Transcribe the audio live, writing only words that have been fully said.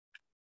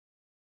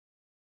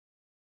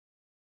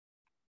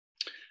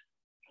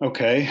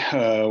Okay,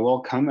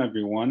 welcome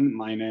everyone.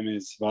 My name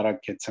is Varak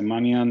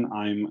Ketsamanian.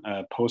 I'm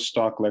a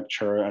postdoc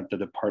lecturer at the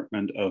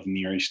Department of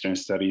Near Eastern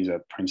Studies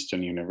at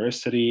Princeton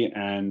University,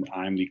 and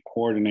I'm the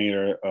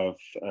coordinator of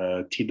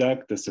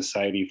TIDAG, the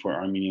Society for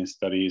Armenian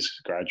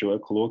Studies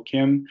graduate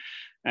colloquium.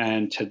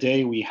 And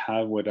today we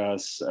have with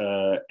us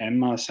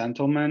Emma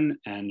Santelmann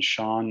and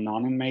Sean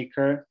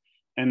Nonnenmacher.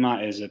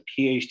 Emma is a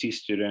PhD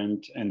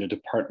student in the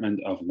Department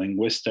of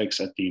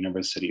Linguistics at the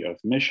University of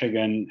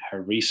Michigan.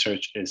 Her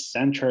research is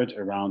centered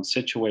around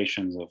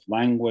situations of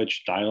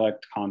language,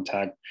 dialect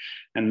contact,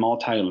 and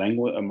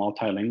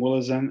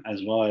multilingualism,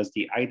 as well as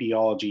the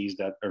ideologies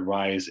that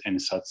arise in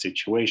such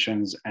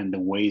situations and the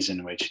ways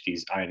in which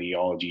these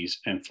ideologies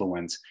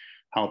influence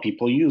how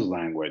people use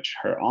language.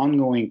 Her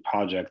ongoing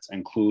projects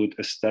include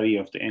a study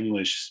of the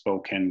English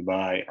spoken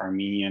by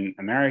Armenian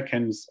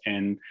Americans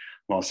in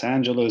Los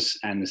Angeles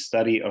and the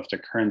study of the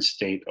current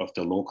state of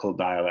the local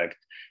dialect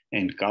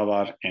in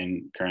Gavar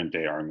in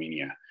current-day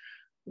Armenia.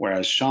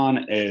 Whereas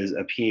Sean is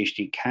a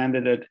PhD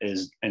candidate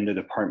is in the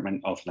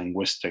Department of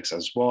Linguistics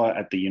as well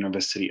at the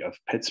University of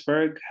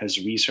Pittsburgh.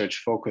 His research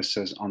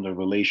focuses on the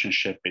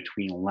relationship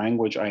between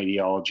language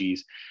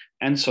ideologies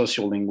and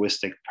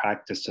sociolinguistic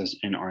practices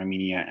in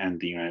Armenia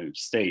and the United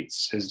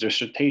States. His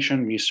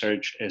dissertation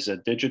research is a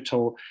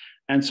digital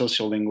and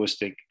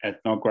sociolinguistic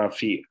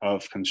ethnography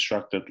of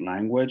constructed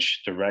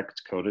language,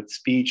 direct coded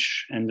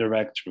speech,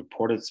 indirect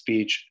reported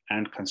speech,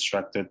 and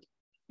constructed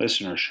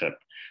listenership,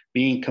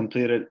 being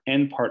completed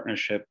in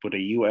partnership with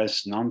a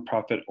US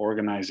nonprofit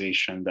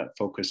organization that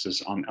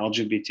focuses on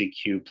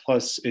LGBTQ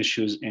plus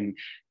issues in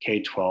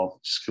K-12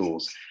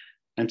 schools.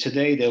 And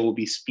today they will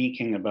be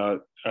speaking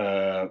about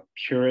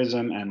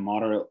purism and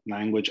moderate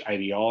language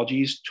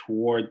ideologies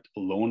toward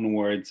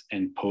loanwords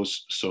in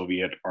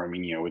post-Soviet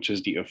Armenia, which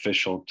is the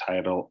official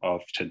title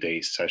of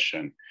today's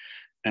session.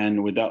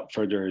 And without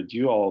further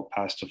ado, I'll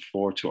pass the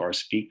floor to our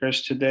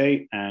speakers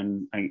today.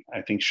 And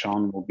I think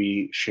Sean will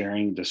be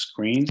sharing the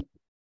screen.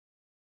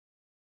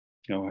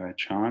 Go ahead,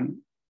 Sean.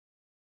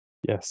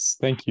 Yes,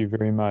 thank you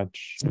very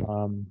much.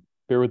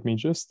 Bear with me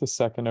just a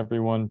second,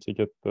 everyone, to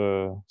get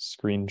the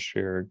screen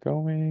share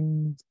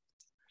going.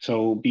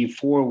 So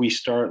before we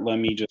start, let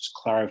me just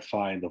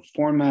clarify the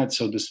format.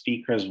 So the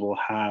speakers will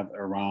have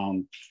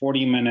around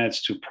 40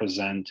 minutes to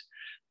present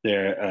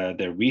their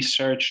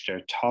research, their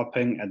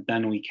topic, and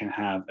then we can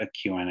have a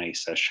Q&A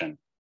session.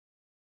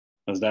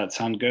 Does that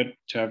sound good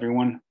to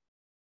everyone?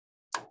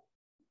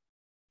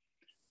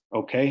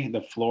 Okay,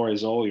 the floor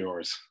is all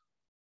yours.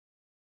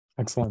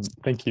 Excellent,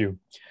 thank you.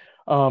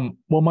 Well,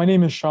 my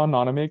name is Sean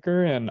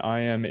Nonnenmacher, and I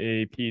am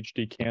a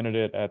PhD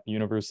candidate at the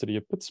University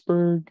of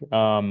Pittsburgh.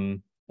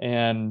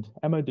 And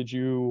Emma, did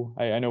you,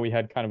 I know we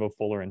had kind of a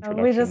fuller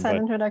introduction. We just had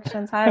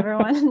introductions. Hi,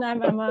 everyone.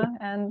 I'm Emma,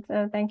 and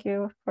thank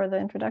you for the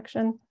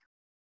introduction.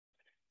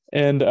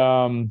 And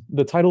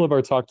the title of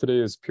our talk today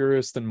is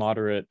Purist and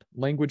Moderate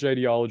Language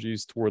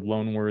Ideologies Toward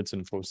Loanwords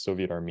in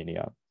Post-Soviet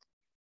Armenia.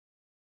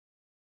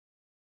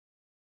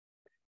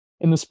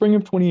 In the spring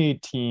of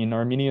 2018,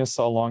 Armenia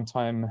saw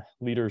longtime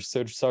leader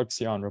Serge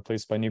Sargsyan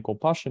replaced by Nikol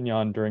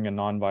Pashinyan during a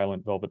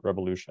nonviolent Velvet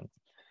Revolution.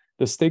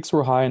 The stakes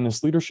were high in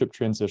this leadership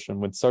transition,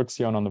 with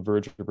Sargsyan on the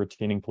verge of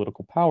retaining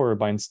political power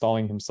by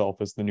installing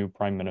himself as the new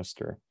prime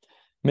minister.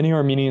 Many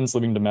Armenians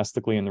living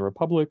domestically in the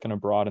Republic and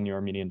abroad in the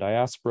Armenian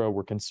diaspora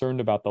were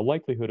concerned about the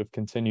likelihood of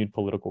continued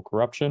political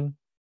corruption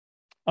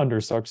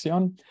under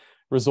Sargsyan,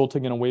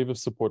 resulting in a wave of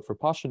support for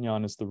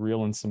Pashinyan as the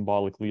real and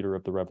symbolic leader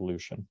of the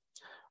revolution.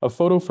 A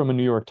photo from a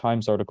New York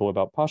Times article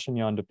about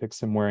Pashinyan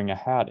depicts him wearing a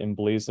hat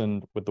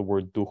emblazoned with the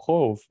word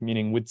dukhov,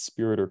 meaning with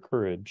spirit or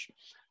courage,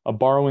 a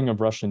borrowing of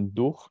Russian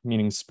dukh,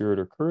 meaning spirit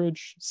or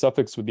courage,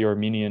 suffixed with the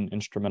Armenian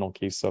instrumental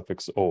case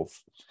suffix ov.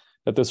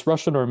 That this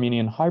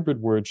Russian-Armenian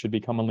hybrid word should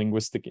become a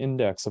linguistic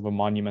index of a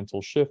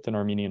monumental shift in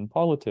Armenian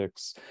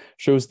politics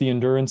shows the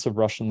endurance of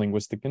Russian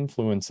linguistic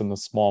influence in the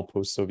small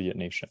post-Soviet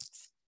nation.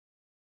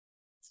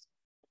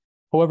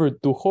 However,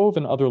 dukhov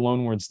and other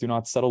loanwords do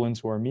not settle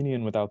into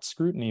Armenian without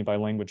scrutiny by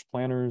language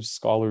planners,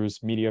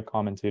 scholars, media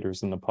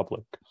commentators, and the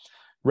public.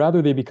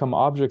 Rather, they become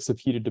objects of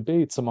heated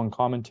debates among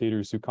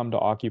commentators who come to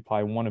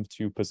occupy one of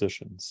two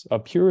positions: a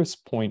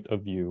purist point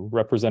of view,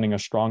 representing a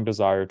strong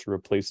desire to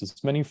replace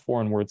as many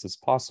foreign words as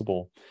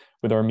possible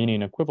with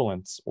Armenian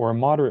equivalents, or a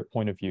moderate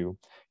point of view,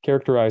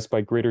 characterized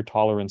by greater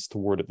tolerance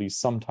toward at least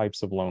some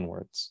types of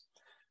loanwords.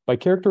 By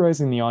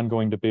characterizing the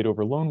ongoing debate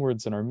over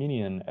loanwords in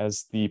Armenian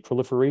as the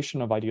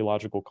proliferation of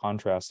ideological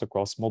contrast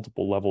across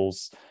multiple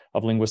levels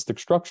of linguistic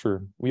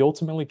structure, we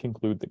ultimately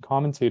conclude that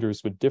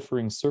commentators with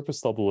differing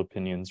surface-level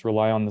opinions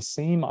rely on the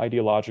same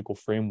ideological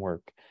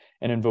framework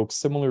and invoke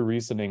similar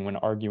reasoning when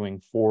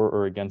arguing for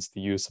or against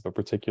the use of a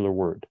particular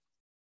word.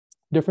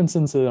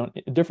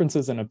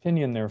 Differences in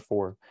opinion,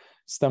 therefore,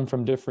 stem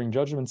from differing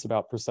judgments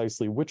about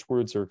precisely which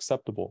words are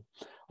acceptable,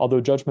 although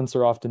judgments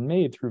are often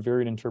made through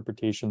varied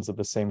interpretations of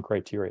the same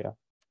criteria.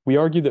 We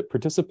argue that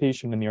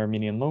participation in the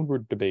Armenian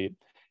loanword debate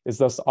is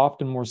thus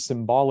often more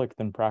symbolic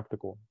than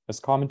practical, as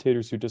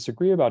commentators who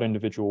disagree about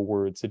individual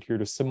words adhere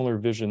to similar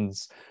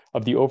visions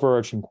of the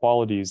overarching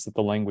qualities that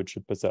the language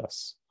should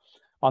possess.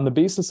 On the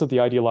basis of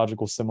the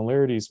ideological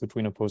similarities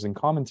between opposing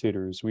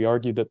commentators, we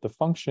argue that the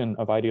function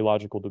of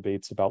ideological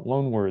debates about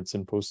loanwords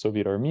in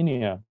post-Soviet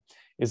Armenia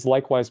is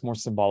likewise more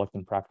symbolic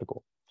than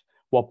practical.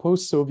 While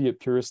post-Soviet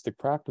puristic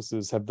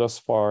practices have thus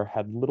far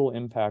had little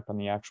impact on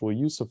the actual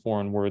use of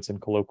foreign words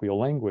in colloquial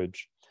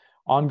language,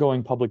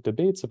 ongoing public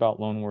debates about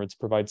loanwords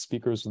provide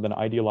speakers with an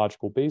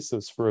ideological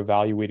basis for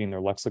evaluating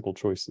their lexical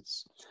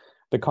choices.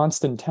 The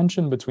constant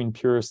tension between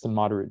purist and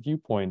moderate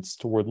viewpoints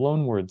toward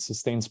loanwords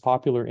sustains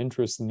popular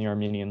interest in the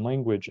Armenian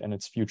language and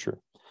its future.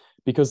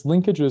 Because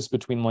linkages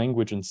between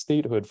language and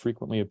statehood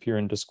frequently appear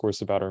in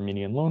discourse about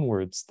Armenian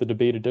loanwords, the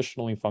debate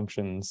additionally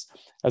functions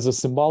as a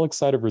symbolic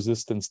site of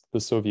resistance to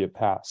the Soviet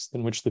past,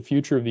 in which the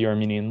future of the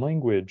Armenian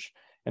language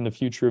and the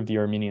future of the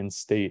Armenian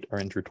state are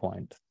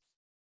intertwined.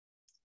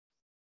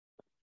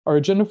 Our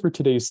agenda for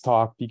today's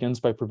talk begins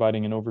by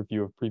providing an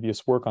overview of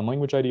previous work on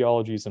language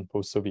ideologies in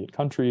post-Soviet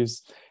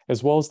countries,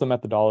 as well as the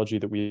methodology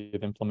that we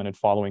have implemented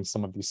following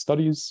some of these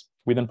studies.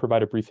 We then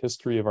provide a brief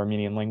history of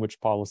Armenian language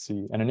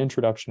policy and an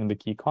introduction to the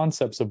key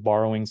concepts of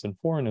borrowings and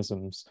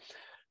foreignisms,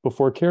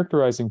 before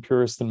characterizing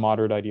purist and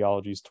moderate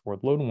ideologies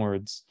toward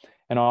loanwords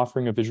and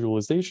offering a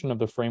visualization of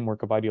the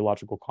framework of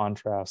ideological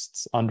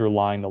contrasts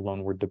underlying the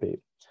loanword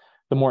debate.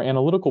 The more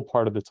analytical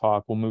part of the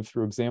talk will move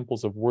through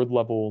examples of word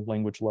level,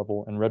 language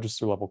level, and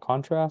register level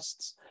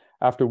contrasts,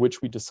 after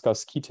which we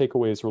discuss key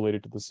takeaways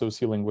related to the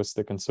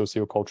sociolinguistic and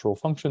sociocultural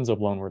functions of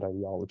loanword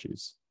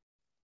ideologies.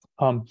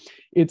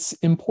 It's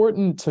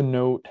important to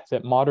note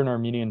that modern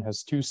Armenian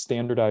has two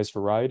standardized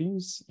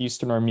varieties,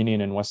 Eastern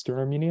Armenian and Western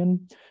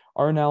Armenian.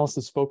 Our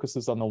analysis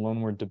focuses on the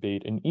loanword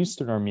debate in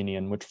Eastern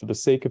Armenian, which for the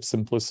sake of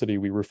simplicity,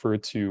 we refer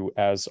to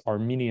as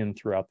Armenian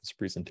throughout this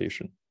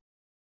presentation.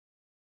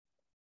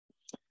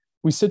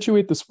 We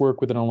situate this work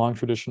within a long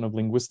tradition of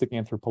linguistic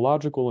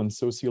anthropological and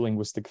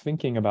sociolinguistic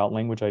thinking about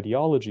language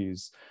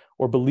ideologies,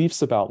 or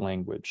beliefs about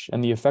language,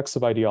 and the effects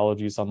of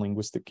ideologies on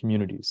linguistic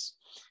communities.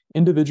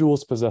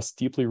 Individuals possess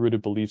deeply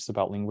rooted beliefs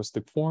about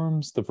linguistic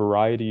forms, the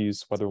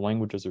varieties, whether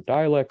languages or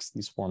dialects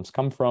these forms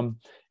come from,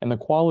 and the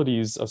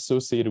qualities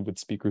associated with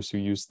speakers who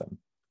use them.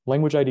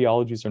 Language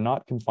ideologies are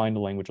not confined to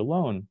language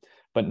alone,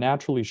 but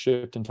naturally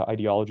shift into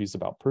ideologies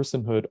about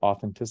personhood,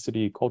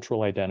 authenticity,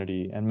 cultural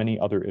identity, and many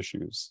other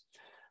issues.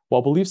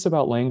 While beliefs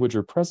about language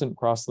are present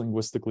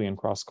cross-linguistically and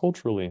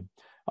cross-culturally,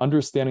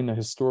 understanding the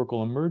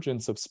historical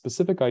emergence of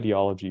specific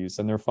ideologies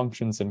and their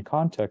functions in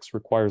context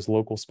requires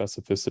local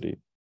specificity.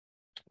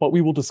 What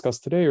we will discuss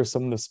today are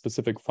some of the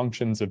specific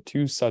functions of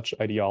two such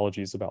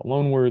ideologies about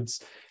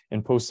loanwords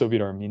in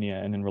post-Soviet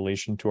Armenia and in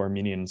relation to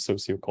Armenian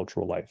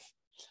sociocultural life.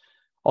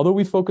 Although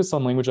we focus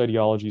on language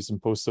ideologies in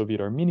post-Soviet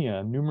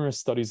Armenia, numerous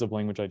studies of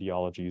language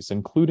ideologies,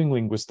 including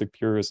linguistic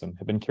purism,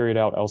 have been carried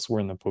out elsewhere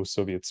in the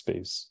post-Soviet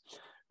space.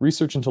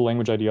 Research into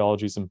language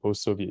ideologies in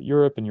post-Soviet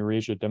Europe and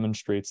Eurasia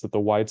demonstrates that the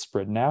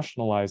widespread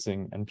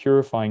nationalizing and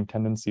purifying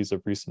tendencies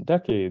of recent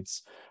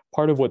decades,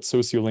 part of what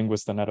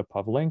sociolinguist Aneta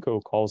Pavlenko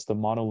calls the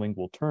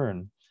monolingual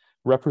turn,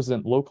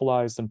 represent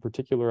localized and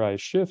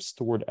particularized shifts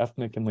toward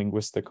ethnic and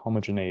linguistic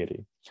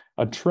homogeneity,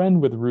 a trend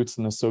with roots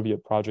in the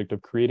Soviet project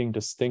of creating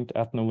distinct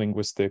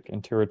ethno-linguistic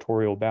and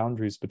territorial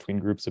boundaries between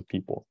groups of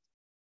people,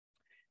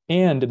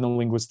 and in the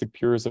linguistic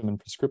purism and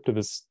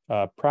prescriptivist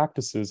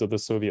practices of the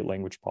Soviet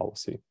language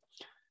policy.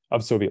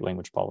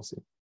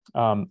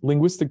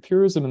 Linguistic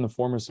purism in the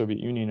former Soviet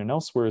Union and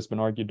elsewhere has been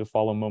argued to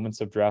follow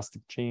moments of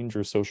drastic change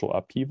or social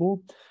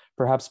upheaval,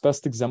 perhaps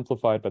best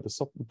exemplified by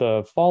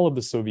the fall of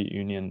the Soviet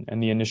Union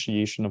and the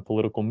initiation of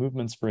political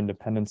movements for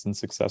independence in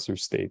successor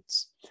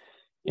states.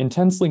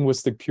 Intense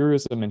linguistic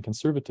purism and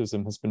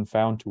conservatism has been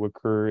found to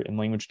occur in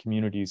language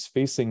communities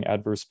facing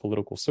adverse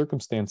political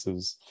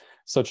circumstances,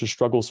 such as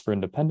struggles for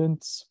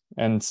independence,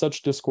 and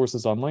such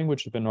discourses on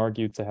language have been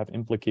argued to have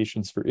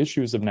implications for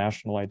issues of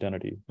national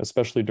identity,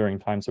 especially during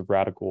times of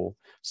radical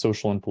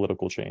social and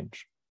political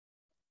change.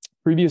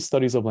 Previous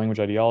studies of language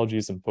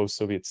ideologies in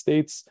post-Soviet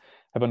states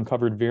have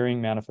uncovered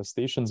varying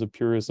manifestations of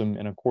purism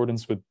in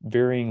accordance with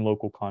varying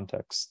local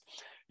contexts.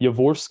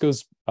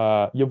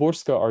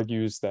 Yavorska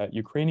argues that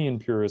Ukrainian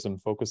purism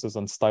focuses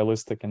on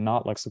stylistic and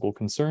not lexical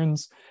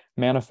concerns,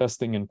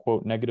 manifesting in,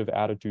 quote, negative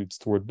attitudes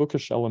toward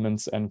bookish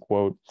elements, end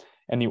quote,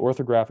 and the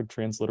orthographic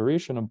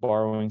transliteration of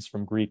borrowings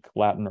from Greek,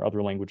 Latin, or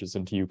other languages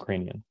into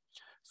Ukrainian.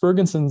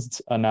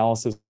 Ferguson's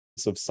analysis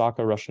of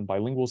Saka Russian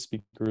bilingual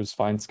speakers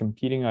finds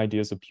competing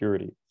ideas of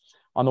purity.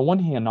 On the one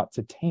hand, not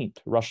to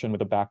taint Russian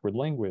with a backward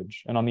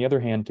language, and on the other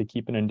hand, to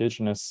keep an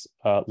indigenous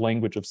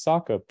language of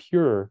Saka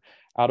pure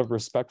out of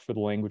respect for the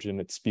language and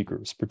its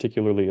speakers,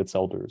 particularly its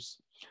elders.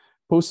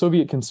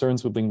 Post-Soviet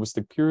concerns with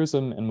linguistic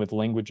purism and with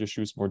language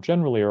issues more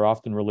generally are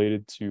often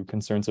related to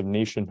concerns of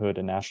nationhood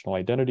and national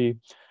identity.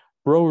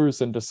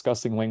 Broers, in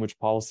discussing language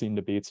policy and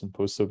debates in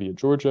post-Soviet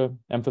Georgia,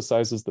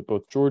 emphasizes that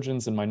both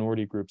Georgians and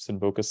minority groups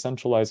invoke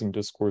essentializing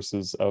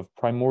discourses of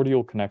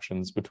primordial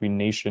connections between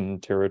nation,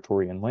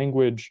 territory, and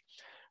language,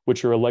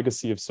 which are a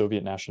legacy of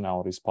Soviet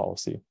nationalities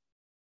policy.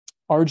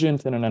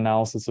 Argent, in an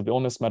analysis of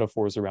illness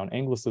metaphors around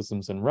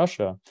Anglicisms in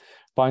Russia,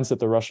 finds that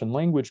the Russian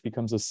language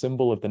becomes a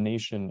symbol of the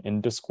nation in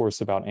discourse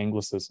about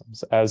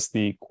Anglicisms, as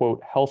the,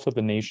 quote, health of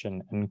the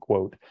nation, end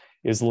quote,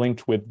 is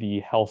linked with the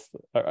health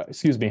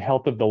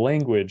of the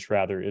language,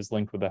 rather, is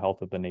linked with the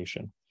health of the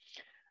nation.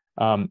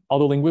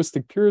 Although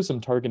linguistic purism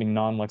targeting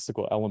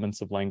non-lexical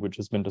elements of language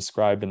has been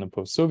described in the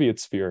post-Soviet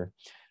sphere,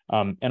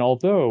 and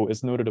although,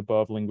 as noted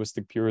above,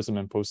 linguistic purism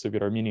in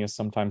post-Soviet Armenia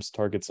sometimes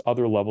targets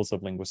other levels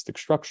of linguistic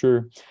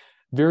structure,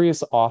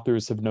 various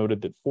authors have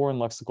noted that foreign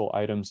lexical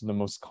items are the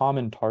most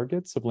common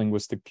targets of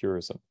linguistic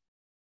purism.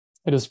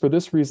 It is for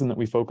this reason that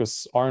we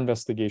focus our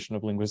investigation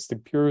of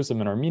linguistic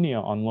purism in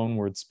Armenia on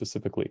loanwords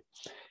specifically.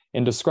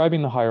 In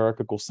describing the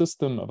hierarchical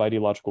system of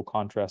ideological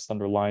contrast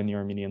underlying the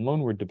Armenian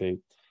loanword debate,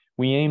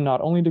 we aim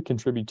not only to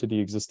contribute to the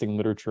existing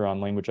literature on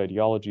language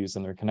ideologies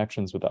and their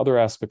connections with other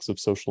aspects of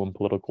social and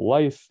political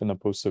life in the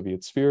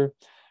post-Soviet sphere,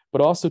 but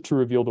also to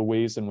reveal the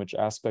ways in which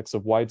aspects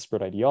of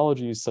widespread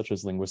ideologies, such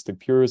as linguistic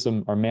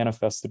purism, are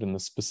manifested in the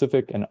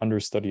specific and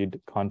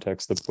understudied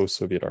context of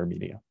post-Soviet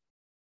Armenia.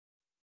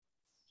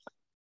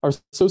 Our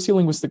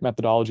sociolinguistic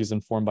methodology is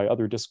informed by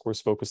other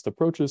discourse-focused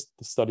approaches to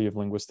the study of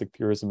linguistic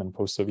purism in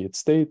post-Soviet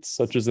states,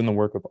 such as in the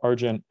work of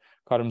Argent,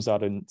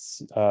 Karamzad,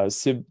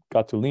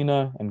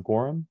 Sib-Gatulina, and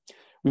Gorham.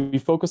 We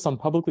focus on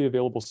publicly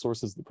available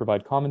sources that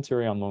provide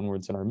commentary on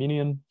loanwords in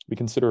Armenian. We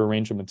consider a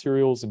range of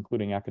materials,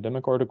 including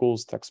academic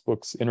articles,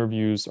 textbooks,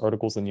 interviews,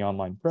 articles in the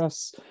online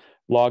press,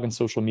 blog and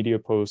social media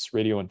posts,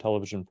 radio and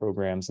television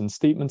programs, and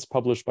statements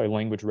published by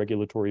language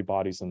regulatory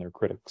bodies and their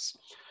critics.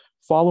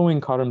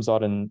 Following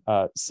Karamzad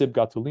and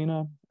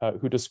Sib-Gatulina,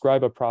 who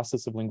describe a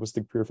process of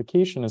linguistic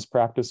purification as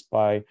practiced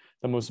by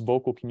the most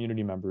vocal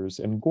community members,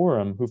 and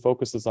Gorham, who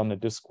focuses on the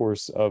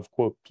discourse of,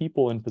 quote,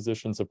 people in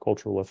positions of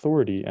cultural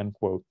authority, end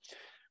quote,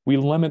 we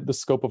limit the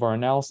scope of our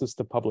analysis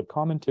to public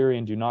commentary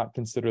and do not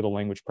consider the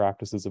language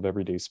practices of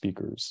everyday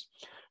speakers.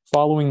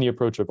 Following the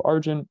approach of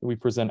Argent, we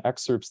present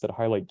excerpts that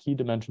highlight key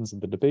dimensions of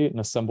the debate and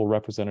assemble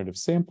representative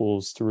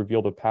samples to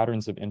reveal the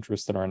patterns of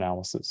interest in our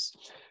analysis.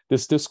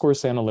 This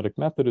discourse analytic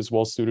method is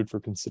well suited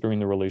for considering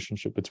the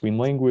relationship between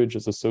language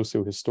as a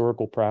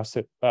socio-historical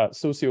process,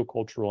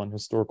 socio-cultural and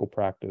historical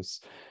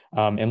practice,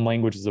 and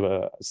language as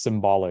a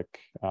symbolic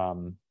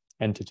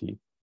entity.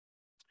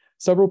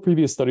 Several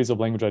previous studies of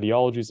language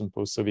ideologies in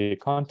post-Soviet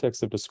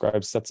contexts have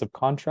described sets of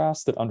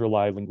contrasts that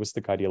underlie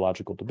linguistic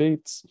ideological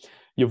debates.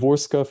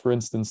 Yavorska, for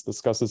instance,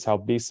 discusses how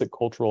basic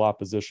cultural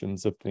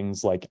oppositions of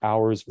things like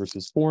ours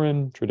versus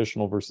foreign,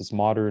 traditional versus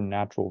modern,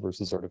 natural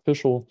versus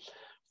artificial,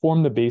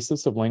 form the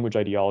basis of language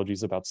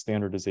ideologies about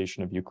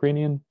standardization of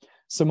Ukrainian.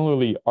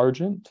 Similarly,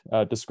 Argent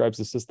describes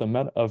a system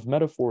of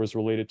metaphors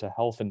related to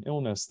health and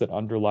illness that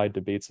underlie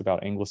debates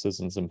about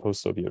Anglicisms in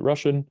post-Soviet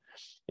Russian,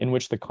 in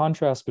which the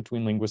contrast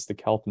between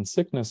linguistic health and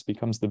sickness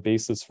becomes the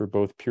basis for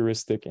both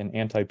puristic and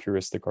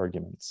anti-puristic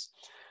arguments.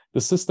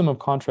 The system of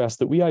contrast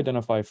that we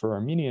identify for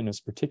Armenian is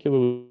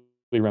particularly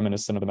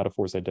reminiscent of the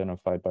metaphors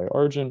identified by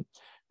Argent,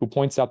 who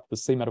points out that the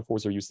same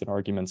metaphors are used in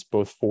arguments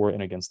both for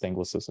and against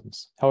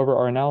Anglicisms. However,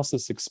 our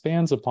analysis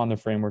expands upon the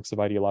frameworks of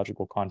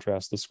ideological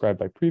contrast described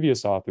by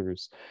previous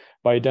authors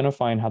by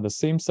identifying how the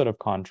same set of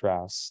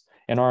contrasts,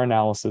 in our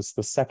analysis,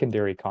 the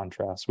secondary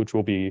contrasts, which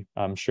we'll be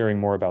sharing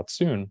more about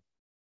soon,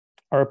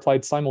 are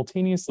applied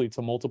simultaneously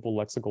to multiple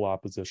lexical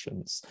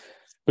oppositions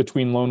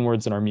between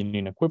loanwords and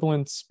Armenian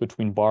equivalents,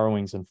 between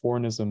borrowings and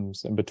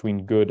foreignisms, and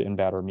between good and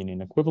bad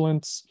Armenian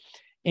equivalents,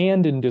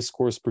 and in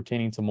discourse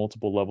pertaining to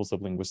multiple levels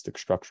of linguistic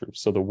structures.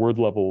 So the word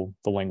level,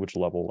 the language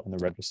level, and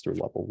the register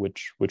level,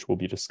 which we'll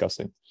be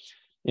discussing.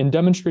 In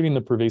demonstrating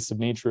the pervasive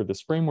nature of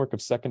this framework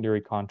of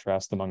secondary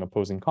contrast among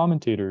opposing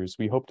commentators,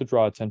 we hope to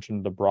draw attention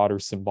to the broader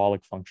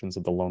symbolic functions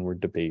of the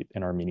loanword debate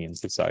in Armenian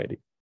society.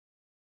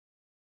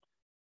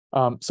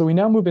 So we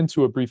now move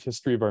into a brief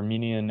history of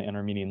Armenian and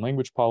Armenian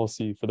language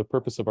policy. For the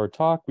purpose of our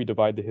talk, we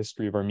divide the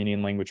history of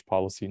Armenian language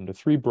policy into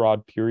three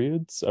broad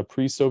periods: a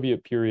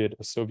pre-Soviet period,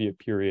 a Soviet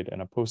period, and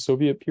a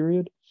post-Soviet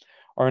period.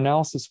 Our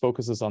analysis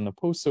focuses on the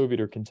post-Soviet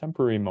or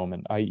contemporary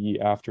moment, i.e.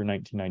 after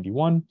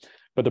 1991,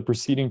 but the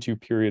preceding two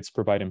periods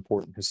provide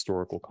important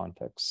historical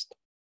context.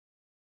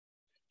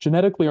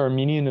 Genetically,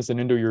 Armenian is an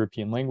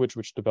Indo-European language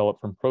which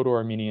developed from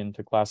Proto-Armenian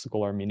to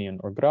Classical Armenian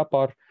or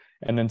Grapar,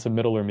 and then to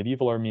Middle or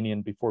Medieval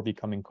Armenian before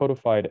becoming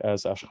codified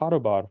as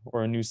Ashkharobar,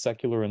 or a new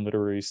secular and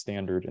literary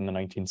standard in the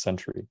 19th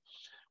century.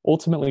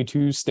 Ultimately,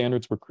 two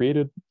standards were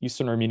created: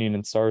 Eastern Armenian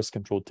and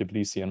Tsarist-controlled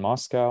Tbilisi and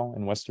Moscow,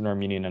 and Western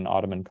Armenian and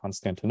Ottoman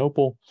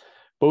Constantinople.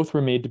 Both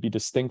were made to be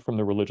distinct from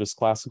the religious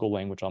classical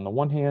language on the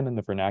one hand and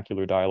the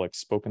vernacular dialects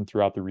spoken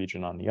throughout the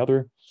region on the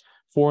other.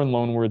 Foreign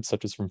loanwords,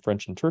 such as from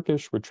French and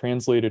Turkish, were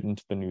translated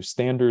into the new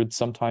standard,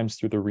 sometimes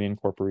through the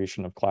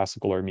reincorporation of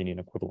classical Armenian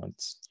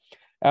equivalents.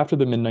 After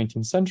the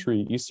mid-19th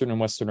century, Eastern and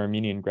Western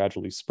Armenian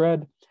gradually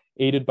spread,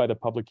 aided by the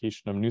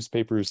publication of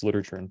newspapers,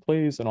 literature, and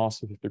plays, and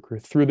also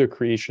through the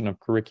creation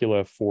of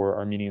curricula for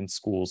Armenian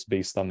schools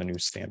based on the new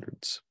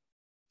standards.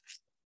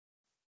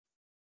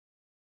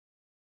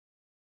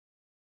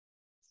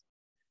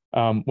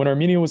 When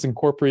Armenia was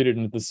incorporated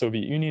into the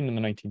Soviet Union in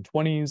the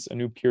 1920s, a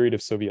new period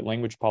of Soviet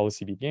language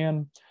policy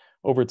began.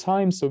 Over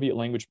time, Soviet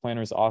language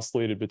planners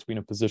oscillated between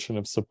a position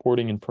of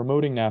supporting and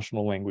promoting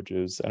national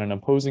languages and an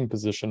opposing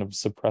position of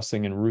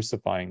suppressing and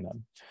Russifying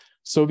them.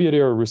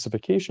 Soviet-era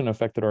Russification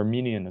affected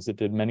Armenian as it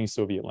did many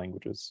Soviet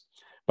languages.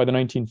 By the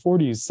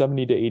 1940s,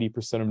 70 to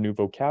 80% of new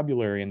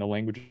vocabulary in the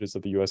languages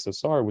of the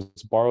USSR was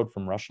borrowed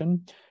from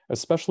Russian,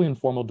 especially in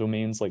formal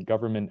domains like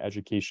government,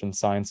 education,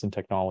 science, and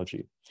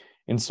technology.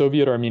 In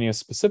Soviet Armenia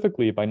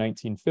specifically, by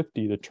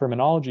 1950, the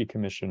Terminology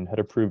Commission had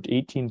approved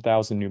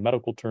 18,000 new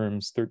medical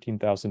terms,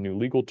 13,000 new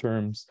legal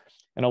terms,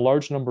 and a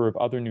large number of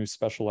other new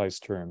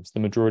specialized terms, the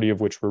majority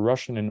of which were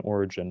Russian in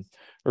origin,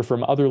 or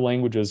from other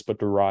languages but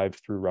derived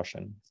through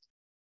Russian.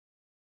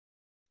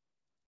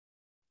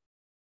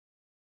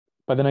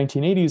 By the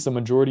 1980s, a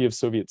majority of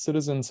Soviet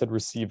citizens had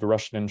received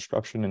Russian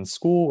instruction in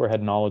school or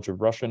had knowledge of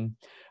Russian.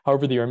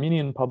 However, the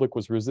Armenian public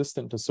was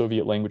resistant to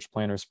Soviet language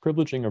planners'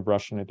 privileging of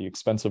Russian at the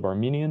expense of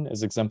Armenian,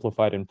 as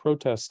exemplified in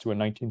protest to a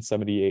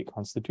 1978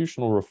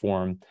 constitutional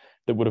reform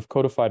that would have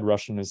codified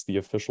Russian as the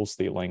official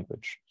state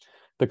language.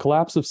 The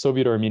collapse of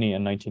Soviet Armenia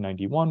in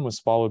 1991 was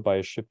followed by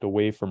a shift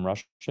away from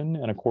Russian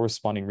and a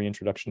corresponding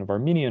reintroduction of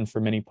Armenian for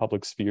many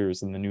public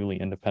spheres in the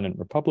newly independent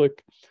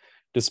republic.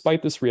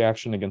 Despite this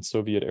reaction against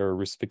Soviet-era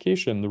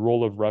Russification, the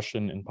role of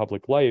Russian in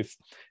public life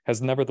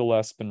has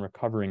nevertheless been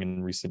recovering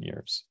in recent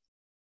years.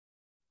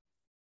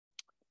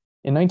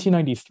 In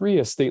 1993,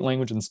 a state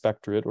language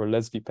inspectorate, or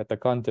Lezvi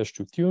Petakan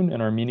Teshtutun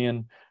in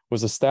Armenian,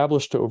 was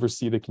established to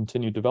oversee the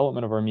continued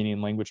development of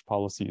Armenian language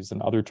policies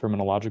and other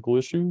terminological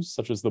issues,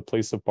 such as the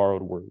place of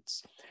borrowed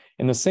words.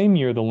 In the same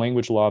year, the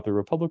language law of the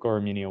Republic of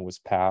Armenia was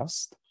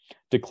passed,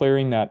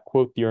 declaring that,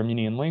 quote, the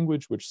Armenian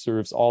language, which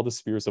serves all the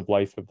spheres of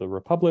life of the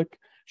Republic,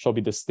 shall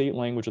be the state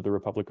language of the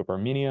Republic of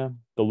Armenia.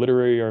 The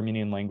literary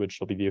Armenian language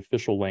shall be the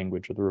official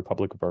language of the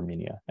Republic of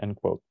Armenia, end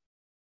quote.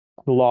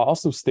 The law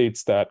also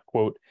states that,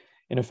 quote,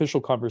 in official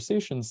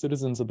conversations,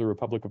 citizens of the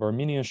Republic of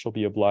Armenia shall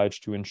be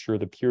obliged to ensure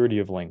the purity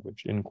of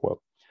language, end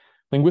quote.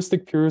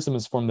 Linguistic purism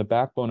has formed the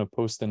backbone of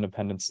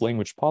post-independence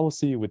language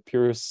policy, with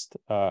purist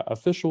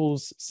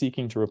officials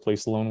seeking to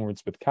replace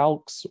loanwords with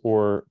calques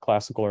or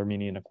classical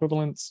Armenian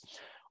equivalents.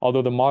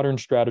 Although the modern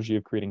strategy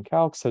of creating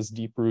calques has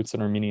deep roots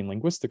in Armenian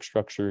linguistic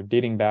structure,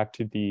 dating back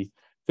to the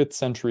 5th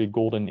century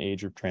golden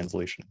age of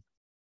translation.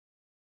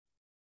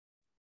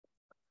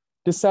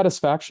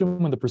 Dissatisfaction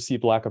with the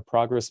perceived lack of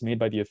progress made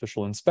by the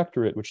official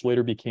inspectorate, which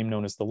later became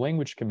known as the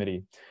Language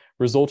Committee,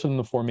 resulted in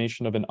the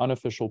formation of an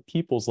unofficial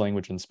People's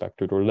Language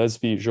Inspectorate, or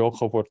Lezvi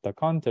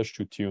Zhokhortakan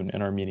Teshtutun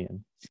in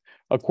Armenian.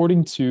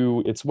 According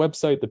to its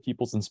website, the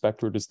People's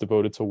Inspectorate is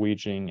devoted to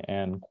waging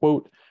an,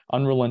 quote,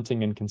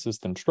 unrelenting and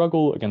consistent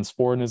struggle against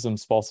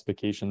foreignisms,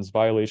 falsifications,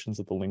 violations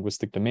of the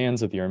linguistic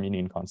demands of the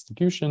Armenian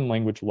Constitution,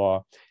 language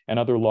law, and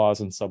other laws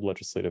and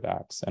sub-legislative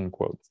acts, end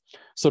quote.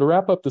 So to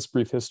wrap up this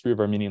brief history of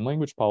Armenian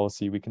language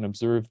policy, we can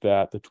observe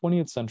that the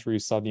 20th century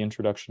saw the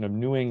introduction of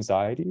new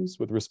anxieties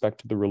with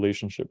respect to the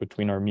relationship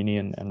between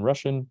Armenian and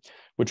Russian,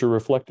 which are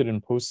reflected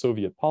in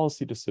post-Soviet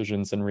policy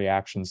decisions and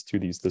reactions to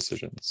these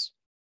decisions.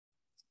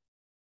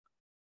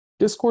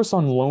 Discourse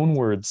on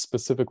loanwords,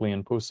 specifically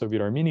in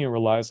post-Soviet Armenia,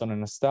 relies on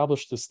an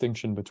established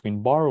distinction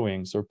between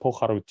borrowings, or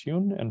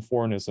pokharutun, and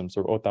foreignisms,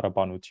 or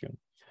otarabanutun.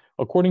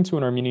 According to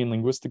an Armenian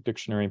linguistic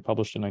dictionary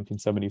published in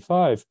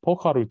 1975,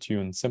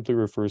 pokharutun simply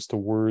refers to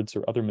words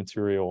or other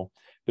material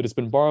that has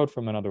been borrowed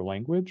from another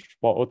language,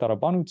 while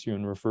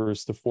otarabanutun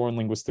refers to foreign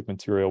linguistic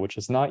material which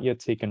has not yet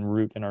taken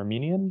root in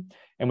Armenian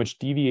and which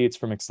deviates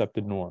from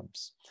accepted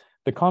norms.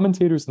 The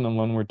commentators in the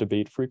loanword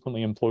debate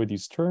frequently employ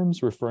these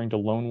terms, referring to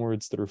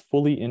loanwords that are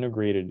fully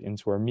integrated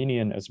into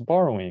Armenian as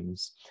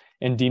borrowings,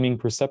 and deeming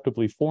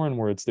perceptibly foreign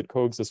words that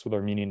coexist with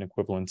Armenian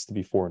equivalents to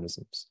be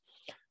foreignisms.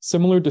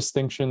 Similar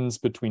distinctions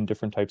between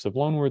different types of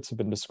loanwords have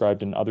been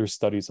described in other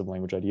studies of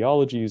language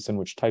ideologies, in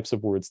which types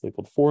of words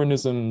labeled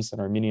foreignisms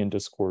in Armenian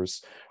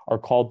discourse are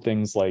called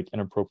things like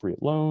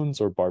inappropriate loans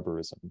or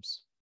barbarisms.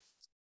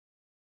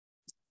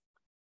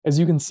 As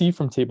you can see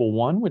from Table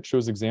 1, which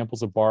shows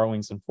examples of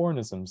borrowings and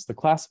foreignisms, the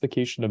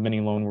classification of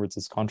many loanwords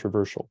is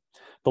controversial.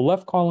 The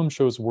left column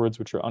shows words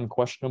which are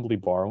unquestionably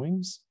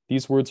borrowings.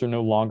 These words are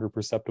no longer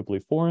perceptibly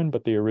foreign,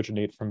 but they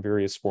originate from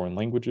various foreign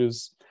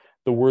languages.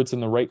 The words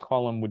in the right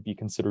column would be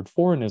considered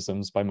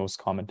foreignisms by most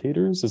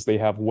commentators, as they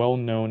have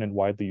well-known and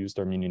widely used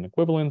Armenian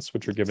equivalents,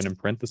 which are given in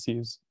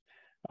parentheses,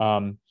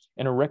 and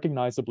are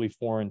recognizably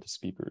foreign to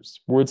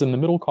speakers. Words in the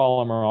middle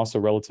column are also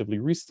relatively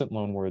recent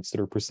loanwords that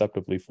are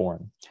perceptibly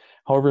foreign.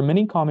 However,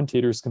 many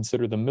commentators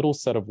consider the middle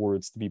set of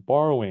words to be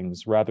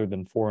borrowings rather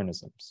than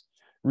foreignisms.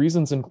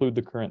 Reasons include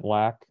the current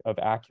lack of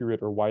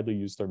accurate or widely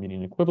used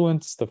Armenian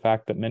equivalents, the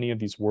fact that many of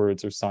these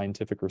words are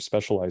scientific or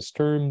specialized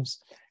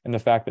terms, and the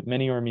fact that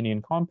many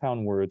Armenian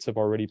compound words have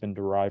already been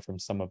derived from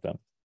some of them.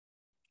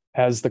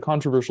 As the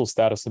controversial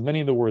status of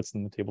many of the words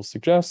in the table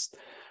suggests,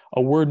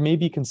 a word may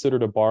be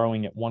considered a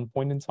borrowing at one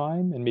point in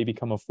time and may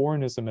become a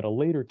foreignism at a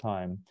later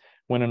time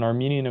when an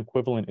Armenian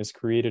equivalent is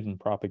created and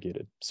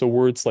propagated. So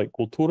words like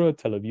kultura,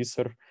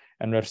 televisor,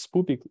 and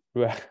Respublika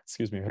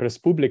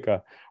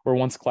were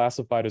once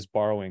classified as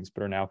borrowings,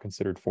 but are now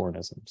considered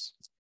foreignisms.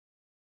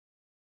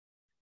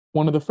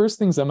 One of the first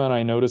things Emma and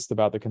I noticed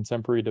about the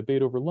contemporary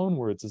debate over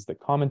loanwords is that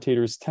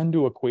commentators tend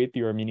to equate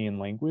the Armenian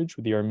language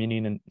with the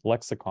Armenian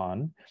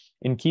lexicon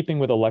in keeping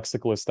with a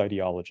lexicalist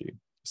ideology.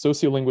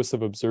 Sociolinguists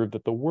have observed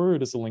that the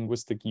word as a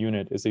linguistic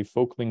unit is a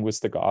folk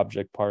linguistic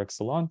object par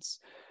excellence,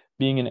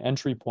 being an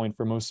entry point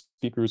for most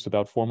speakers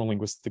without formal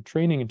linguistic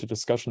training into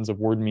discussions of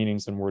word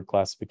meanings and word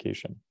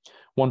classification.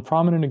 One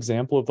prominent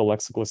example of the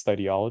lexicalist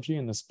ideology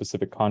in this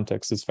specific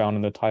context is found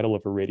in the title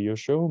of a radio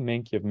show,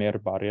 Menk Mer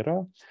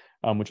Barera,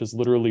 which is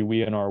literally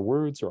We and Our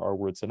Words, or Our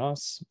Words and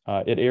Us.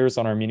 It airs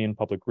on Armenian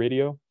public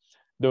radio.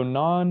 Though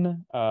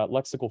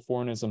non-lexical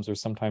foreignisms are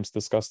sometimes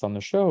discussed on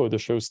the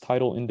show's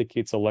title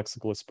indicates a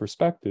lexicalist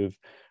perspective,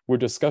 where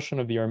discussion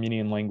of the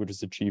Armenian language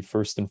is achieved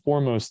first and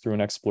foremost through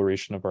an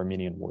exploration of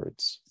Armenian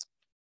words.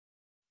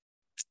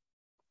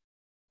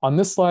 On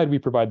this slide, we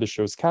provide the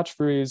show's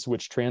catchphrase,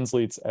 which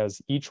translates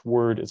as each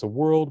word is a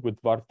world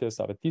with Vartes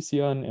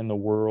Avatisian in the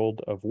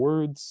world of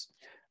words.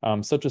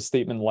 Such a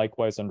statement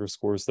likewise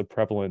underscores the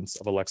prevalence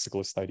of a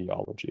lexicalist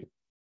ideology.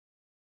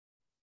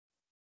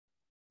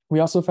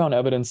 We also found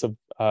evidence of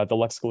the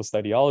lexicalist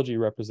ideology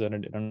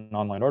represented in an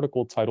online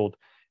article titled,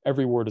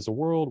 "Every Word is a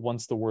World.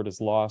 Once the word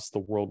is lost, the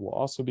world will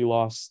also be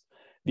lost."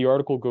 The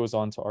article goes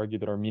on to argue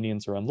that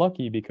Armenians are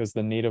unlucky because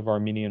the native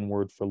Armenian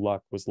word for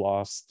luck was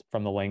lost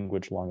from the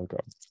language long ago.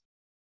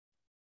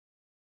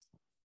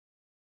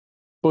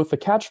 Both the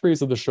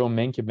catchphrase of the show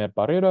Menke Mer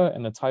Barera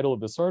and the title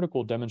of this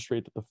article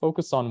demonstrate that the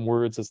focus on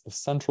words as the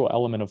central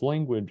element of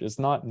language is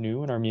not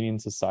new in Armenian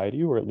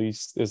society, or at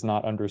least is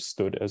not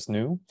understood as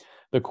new.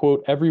 The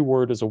quote, "Every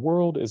word is a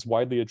world," is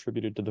widely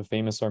attributed to the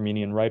famous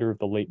Armenian writer of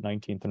the late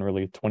 19th and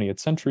early 20th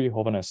century,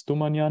 Hovhannes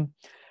Tumanyan.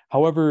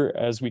 However,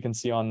 as we can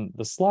see on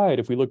the slide,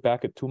 if we look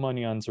back at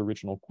Tumanyan's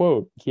original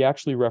quote, he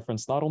actually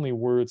referenced not only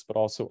words, but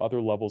also other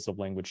levels of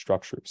language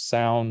structure,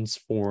 sounds,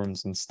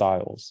 forms, and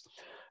styles.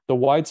 The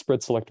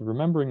widespread selective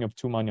remembering of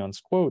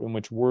Tumanyan's quote, in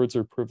which words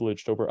are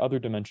privileged over other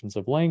dimensions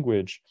of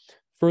language,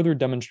 further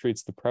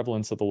demonstrates the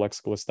prevalence of the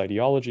lexicalist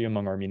ideology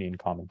among Armenian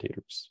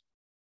commentators.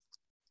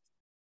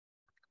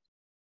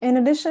 In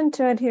addition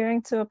to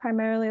adhering to a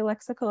primarily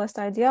lexicalist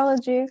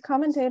ideology,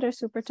 commentators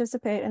who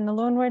participate in the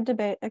loanword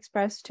debate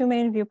express two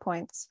main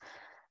viewpoints.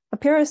 A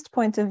purist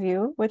point of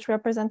view, which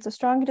represents a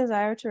strong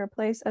desire to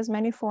replace as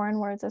many foreign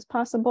words as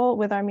possible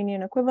with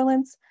Armenian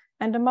equivalents,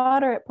 and a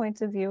moderate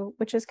point of view,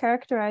 which is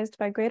characterized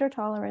by greater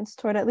tolerance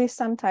toward at least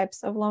some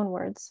types of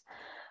loanwords.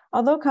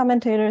 Although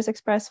commentators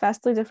express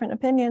vastly different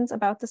opinions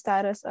about the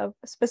status of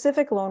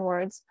specific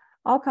loanwords,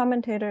 all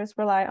commentators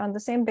rely on the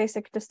same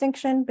basic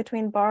distinction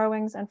between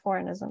borrowings and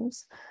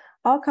foreignisms.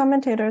 All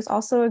commentators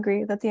also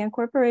agree that the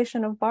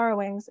incorporation of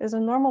borrowings is a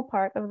normal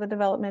part of the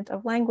development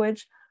of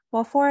language,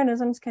 while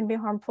foreignisms can be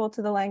harmful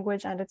to the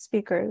language and its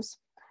speakers.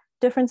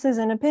 Differences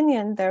in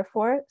opinion,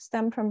 therefore,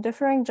 stem from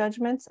differing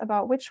judgments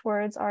about which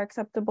words are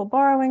acceptable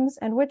borrowings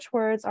and which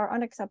words are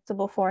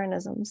unacceptable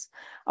foreignisms,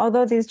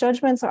 although these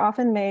judgments are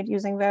often made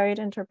using varied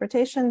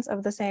interpretations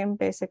of the same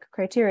basic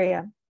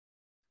criteria.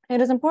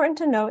 It is important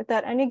to note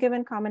that any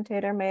given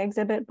commentator may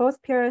exhibit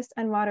both purist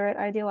and moderate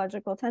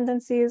ideological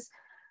tendencies,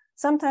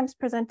 sometimes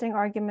presenting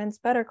arguments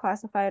better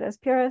classified as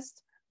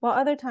purist, while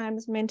other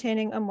times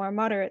maintaining a more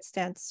moderate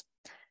stance.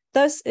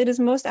 Thus, it is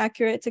most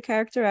accurate to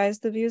characterize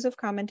the views of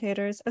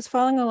commentators as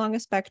falling along a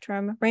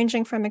spectrum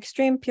ranging from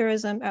extreme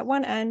purism at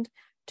one end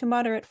to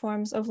moderate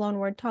forms of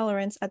loanword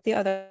tolerance at the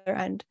other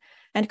end,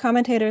 and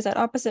commentators at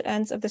opposite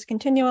ends of this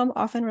continuum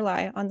often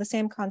rely on the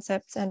same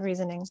concepts and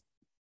reasoning.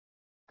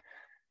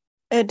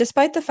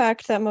 Despite the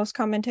fact that most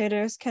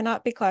commentators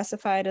cannot be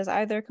classified as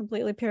either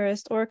completely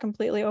purist or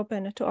completely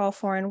open to all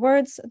foreign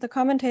words, the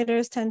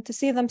commentators tend to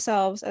see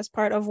themselves as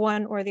part of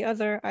one or the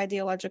other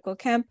ideological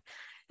camp,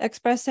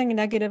 expressing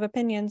negative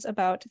opinions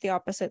about the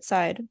opposite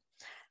side.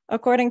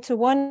 According to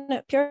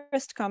one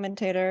purist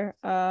commentator,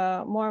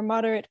 more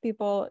moderate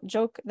people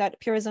joke that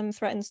purism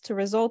threatens to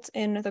result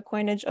in the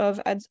coinage of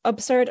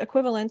absurd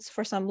equivalents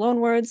for some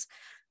loanwords,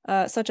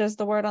 such as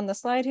the word on the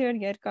slide here,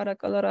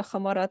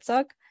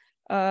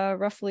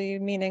 roughly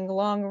meaning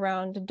long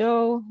round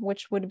dough,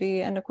 which would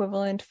be an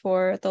equivalent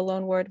for the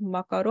loanword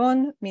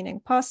makaron, meaning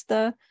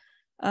pasta.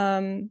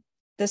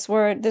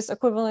 This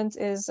equivalent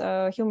is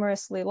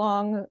humorously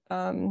long,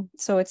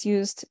 so it's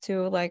used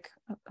to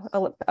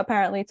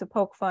apparently to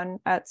poke fun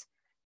at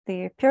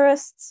the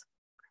purists.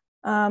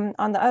 On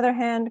the other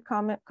hand,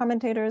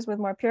 commentators with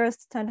more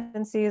purist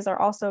tendencies are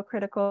also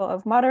critical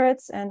of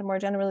moderates and more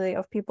generally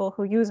of people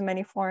who use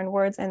many foreign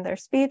words in their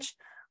speech,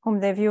 whom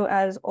they view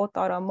as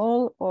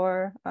otaramol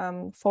or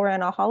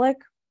foreignaholic.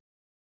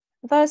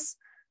 Thus,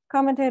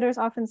 commentators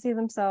often see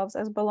themselves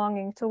as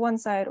belonging to one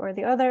side or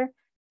the other,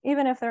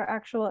 even if their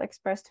actual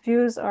expressed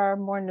views are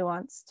more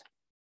nuanced.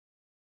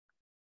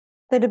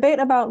 The debate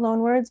about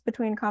loanwords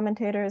between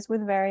commentators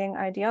with varying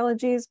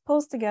ideologies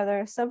pulls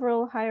together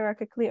several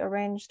hierarchically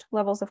arranged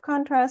levels of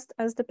contrast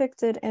as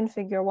depicted in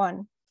Figure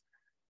 1.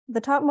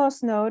 The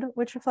topmost node,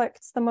 which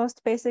reflects the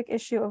most basic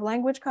issue of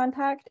language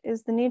contact,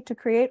 is the need to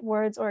create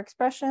words or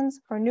expressions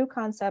for new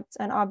concepts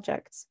and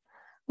objects.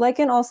 Like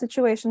in all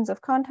situations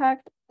of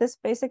contact, this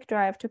basic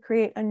drive to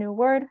create a new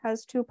word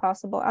has two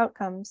possible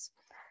outcomes: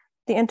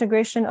 the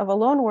integration of a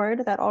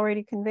loanword that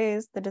already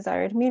conveys the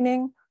desired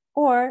meaning,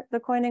 or the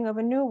coining of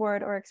a new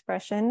word or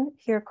expression,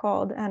 here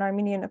called an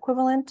Armenian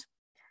equivalent.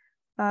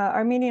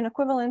 Armenian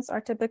equivalents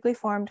are typically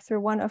formed through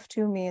one of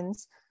two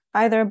means,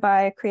 either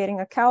by creating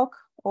a calque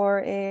or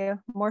a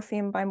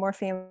morpheme by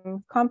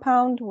morpheme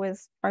compound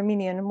with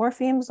Armenian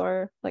morphemes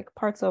or like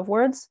parts of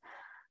words,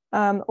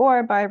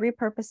 or by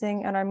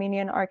repurposing an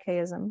Armenian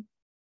archaism.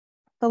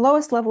 The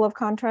lowest level of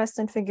contrast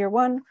in Figure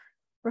 1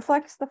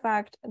 reflects the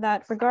fact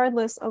that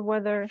regardless of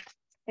whether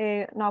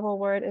a novel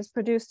word is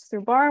produced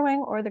through borrowing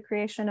or the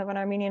creation of an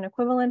Armenian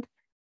equivalent,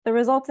 the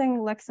resulting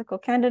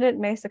lexical candidate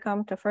may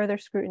succumb to further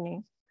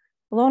scrutiny.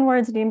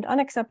 Loanwords deemed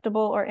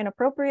unacceptable or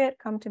inappropriate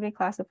come to be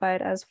classified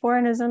as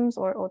foreignisms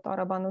or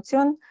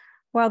otarabanution,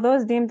 while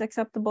those deemed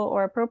acceptable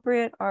or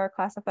appropriate are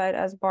classified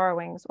as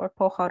borrowings or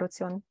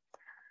pocharutsion.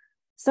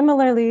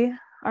 Similarly,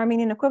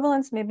 Armenian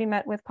equivalents may be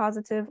met with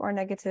positive or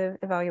negative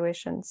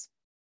evaluations.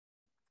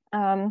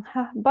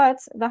 But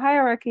the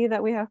hierarchy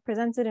that we have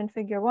presented in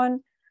Figure 1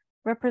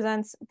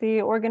 represents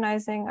the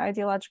organizing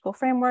ideological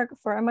framework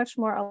for a much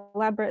more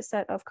elaborate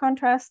set of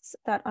contrasts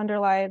that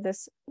underlie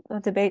this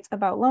debate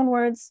about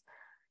loanwords.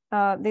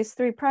 These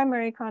three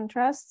primary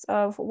contrasts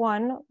of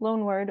 1,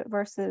 loanword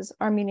versus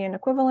Armenian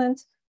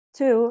equivalent,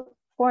 2,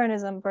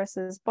 foreignism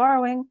versus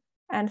borrowing,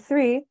 and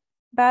 3,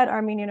 bad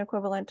Armenian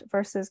equivalent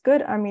versus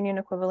good Armenian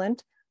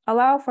equivalent,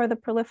 allow for the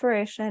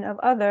proliferation of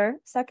other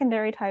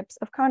secondary types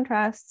of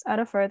contrasts at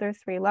a further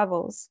 3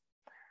 levels.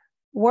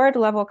 Word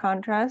level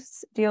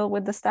contrasts deal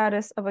with the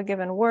status of a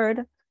given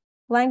word.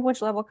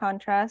 Language level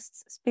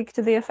contrasts speak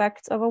to the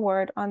effects of a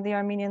word on the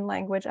Armenian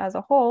language as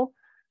a whole,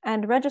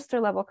 and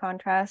register level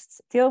contrasts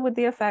deal with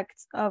the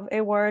effects of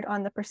a word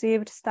on the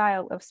perceived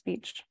style of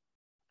speech.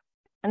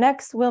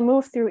 Next, we'll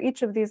move through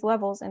each of these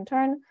levels in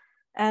turn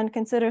and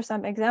consider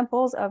some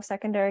examples of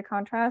secondary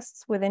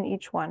contrasts within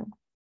each one.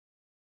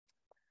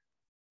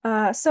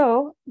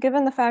 So,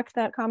 given the fact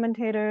that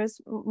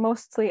commentators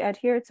mostly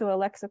adhere to a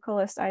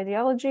lexicalist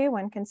ideology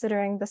when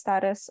considering the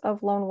status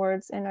of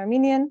loanwords in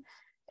Armenian,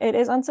 it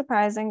is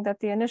unsurprising that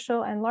the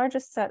initial and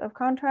largest set of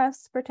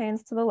contrasts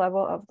pertains to the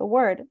level of the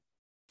word.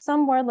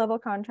 Some word level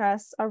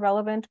contrasts are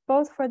relevant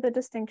both for the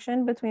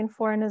distinction between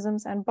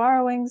foreignisms and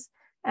borrowings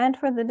and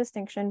for the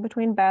distinction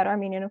between bad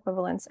Armenian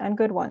equivalents and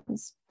good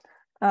ones.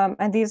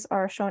 And these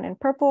are shown in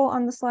purple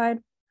on the slide.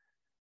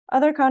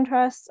 Other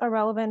contrasts are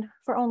relevant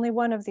for only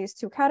one of these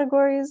two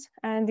categories,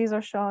 and these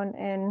are shown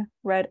in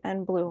red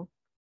and blue.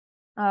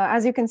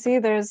 As you can see,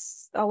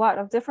 there's a lot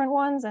of different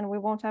ones, and we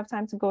won't have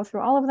time to go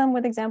through all of them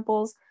with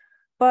examples,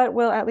 but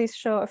we'll at least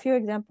show a few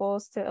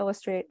examples to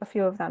illustrate a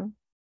few of them.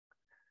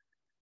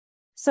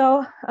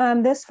 So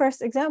this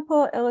first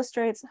example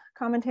illustrates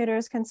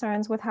commentators'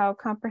 concerns with how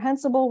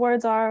comprehensible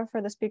words are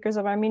for the speakers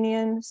of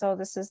Armenian. So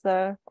this is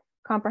the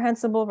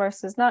comprehensible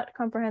versus not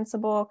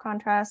comprehensible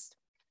contrast.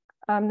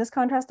 This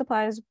contrast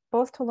applies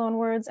both to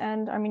loanwords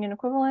and Armenian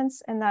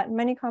equivalents, in that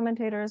many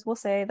commentators will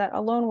say that a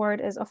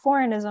loanword is a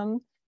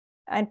foreignism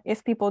and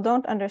if people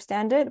don't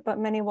understand it, but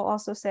many will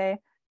also say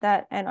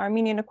that an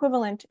Armenian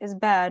equivalent is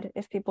bad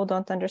if people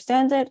don't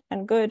understand it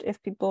and good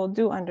if people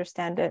do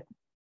understand it.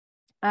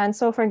 And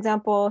so, for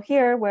example,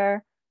 here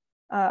where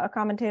a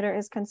commentator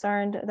is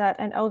concerned that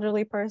an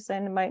elderly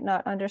person might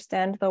not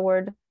understand the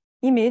word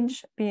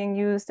image being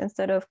used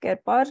instead of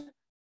gerbar,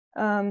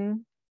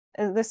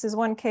 this is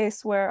one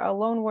case where a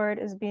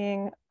loanword is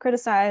being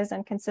criticized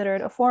and considered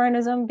a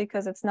foreignism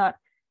because it's not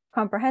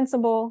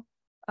comprehensible,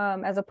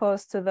 as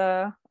opposed to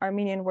the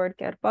Armenian word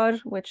gerbar,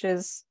 which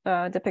is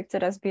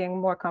depicted as being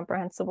more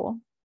comprehensible.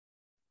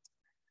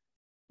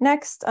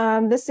 Next,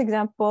 this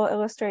example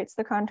illustrates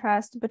the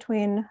contrast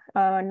between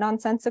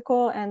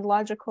nonsensical and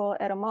logical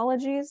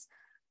etymologies,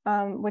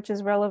 which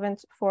is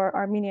relevant for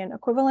Armenian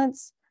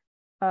equivalents,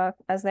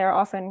 as they are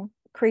often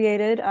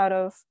created out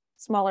of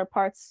smaller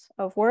parts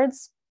of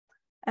words.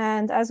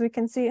 And as we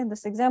can see in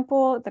this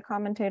example, the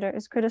commentator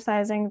is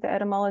criticizing the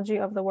etymology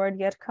of the word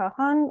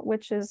yerkahan,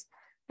 which is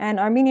an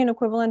Armenian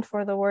equivalent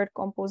for the word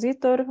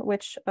compositor,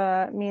 which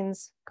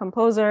means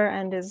composer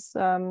and is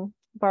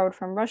borrowed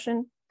from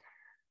Russian.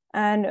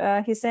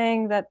 And he's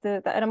saying that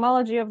the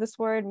etymology of this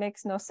word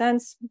makes no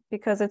sense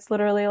because it's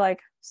literally like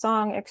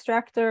song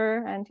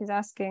extractor. And he's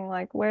asking,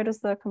 like, where does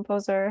the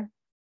composer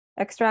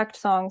extract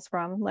songs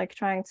from? Like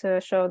trying to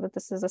show that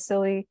this is a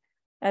silly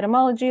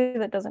etymology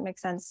that doesn't make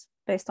sense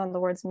based on the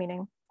word's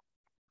meaning.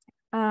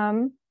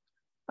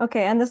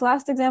 Okay, and this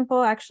last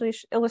example actually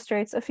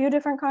illustrates a few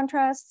different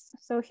contrasts.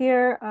 So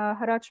here,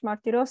 Haraç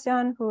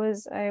Martirosyan, who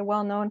is a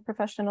well-known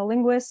professional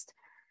linguist,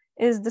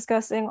 is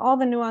discussing all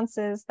the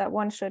nuances that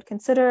one should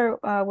consider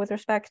with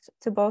respect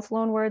to both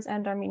loanwords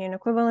and Armenian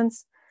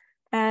equivalents.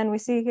 And we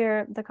see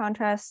here the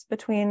contrast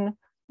between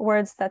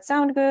words that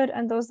sound good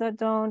and those that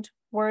don't,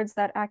 words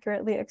that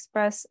accurately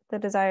express the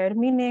desired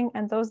meaning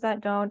and those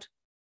that don't,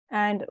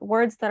 and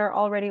words that are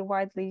already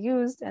widely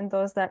used and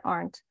those that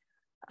aren't.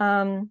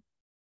 And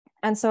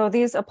so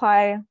these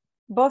apply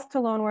both to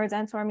loanwords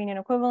and to Armenian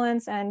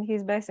equivalents. And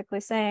he's basically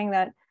saying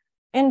that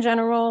in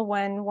general,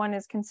 when one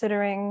is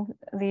considering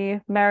the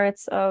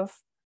merits of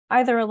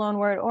either a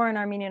loanword or an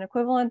Armenian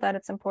equivalent, that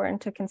it's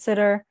important to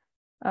consider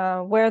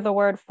where the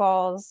word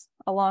falls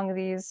along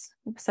these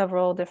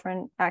several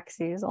different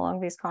axes, along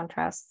these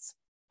contrasts.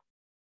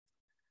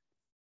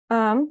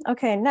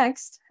 Okay,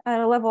 next, at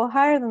a level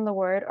higher than the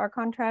word are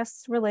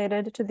contrasts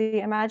related to the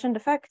imagined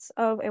effects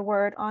of a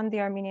word on the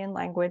Armenian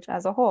language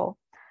as a whole.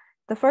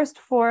 The first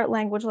four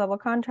language level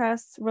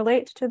contrasts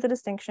relate to the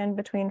distinction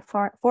between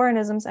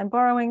foreignisms and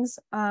borrowings,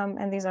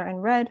 and these are in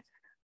red,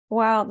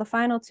 while the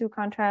final two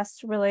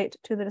contrasts relate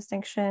to the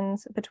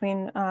distinctions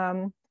between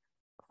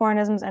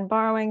foreignisms and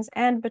borrowings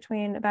and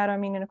between bad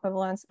Armenian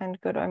equivalents and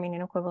good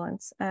Armenian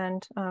equivalents,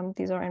 and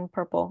these are in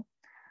purple.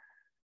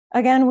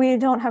 Again, we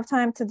don't have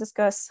time to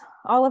discuss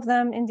all of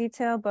them in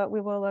detail, but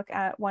we will look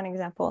at one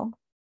example.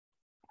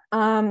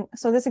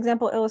 So this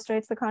example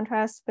illustrates the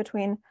contrast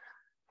between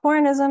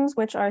foreignisms,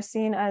 which are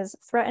seen as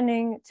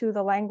threatening to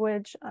the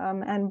language,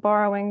 and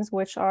borrowings,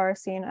 which are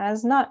seen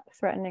as not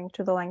threatening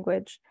to the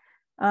language.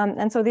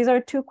 And so these are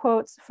two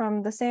quotes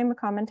from the same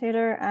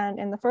commentator. And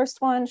in the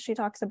first one, she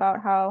talks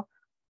about how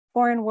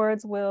foreign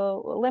words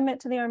will limit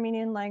to the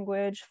Armenian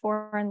language,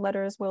 foreign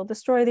letters will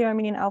destroy the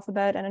Armenian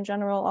alphabet, and in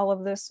general, all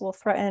of this will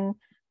threaten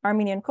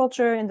Armenian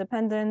culture,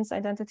 independence,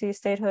 identity,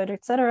 statehood,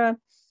 etc.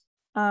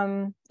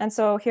 And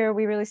so here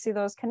we really see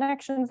those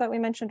connections that we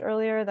mentioned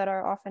earlier that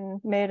are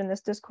often made in this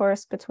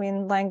discourse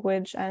between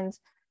language and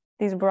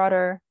these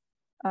broader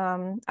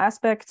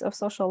aspects of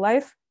social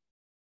life.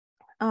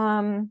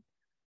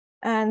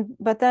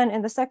 But then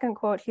in the second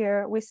quote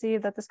here, we see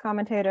that this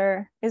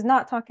commentator is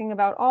not talking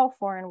about all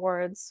foreign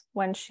words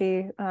when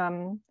she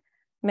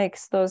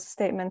makes those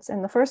statements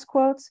in the first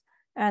quote,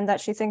 and that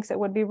she thinks it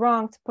would be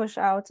wrong to push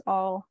out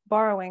all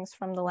borrowings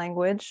from the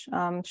language.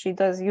 She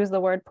does use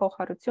the word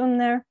pocharutun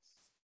there.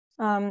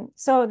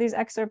 So these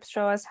excerpts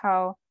show us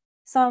how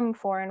some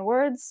foreign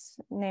words,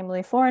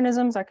 namely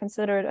foreignisms, are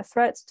considered a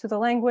threat to the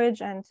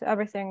language and to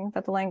everything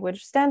that the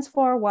language stands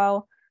for,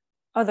 while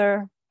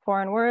other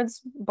foreign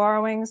words,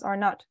 borrowings, are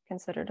not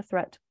considered a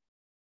threat.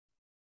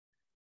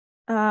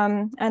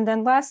 And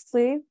then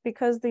lastly,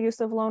 because the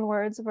use of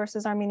loanwords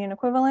versus Armenian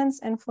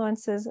equivalents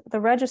influences the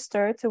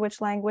register to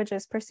which language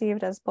is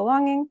perceived as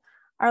belonging,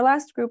 our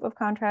last group of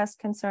contrasts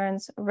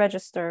concerns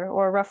register,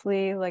 or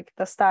roughly like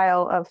the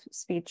style of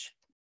speech.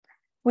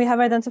 We have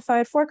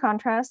identified four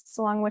contrasts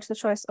along which the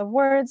choice of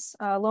words,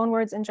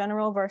 loanwords in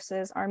general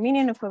versus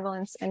Armenian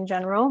equivalents in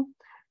general,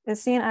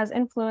 is seen as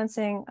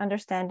influencing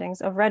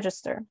understandings of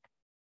register.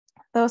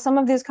 Though some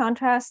of these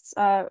contrasts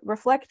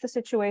reflect the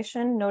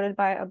situation noted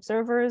by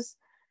observers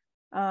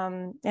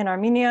in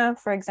Armenia,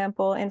 for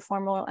example,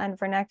 informal and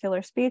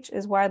vernacular speech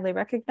is widely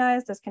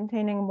recognized as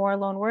containing more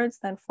loanwords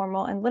than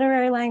formal and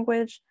literary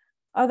language.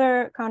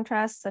 Other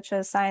contrasts, such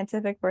as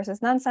scientific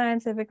versus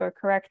non-scientific or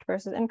correct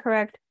versus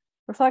incorrect,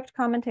 reflect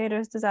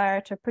commentators'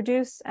 desire to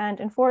produce and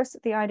enforce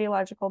the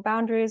ideological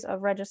boundaries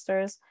of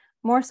registers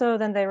more so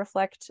than they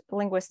reflect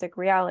linguistic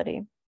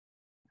reality.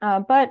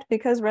 But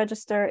because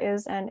register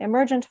is an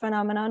emergent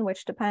phenomenon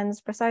which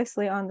depends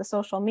precisely on the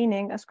social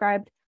meaning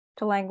ascribed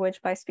to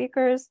language by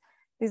speakers,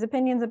 these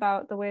opinions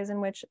about the ways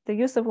in which the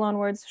use of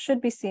loanwords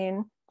should be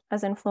seen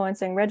as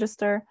influencing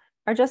register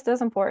are just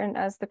as important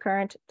as the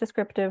current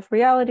descriptive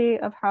reality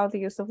of how the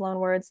use of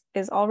loanwords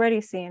is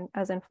already seen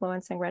as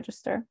influencing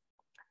register.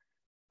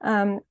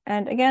 And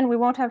again, we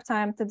won't have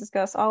time to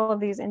discuss all of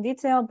these in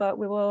detail, but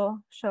we will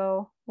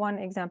show one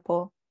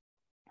example.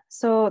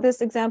 So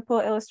this example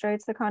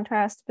illustrates the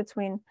contrast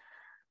between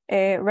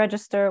a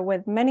register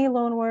with many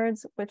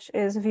loanwords, which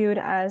is viewed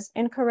as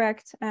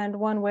incorrect, and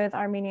one with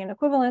Armenian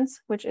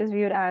equivalents, which is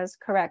viewed as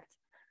correct.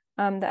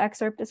 The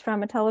excerpt is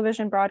from a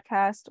television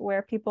broadcast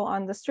where people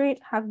on the street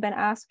have been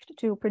asked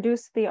to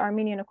produce the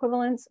Armenian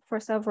equivalents for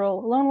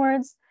several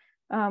loanwords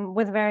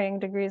with varying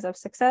degrees of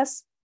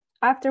success,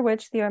 after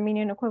which the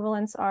Armenian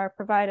equivalents are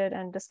provided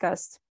and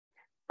discussed.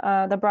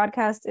 The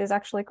broadcast is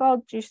actually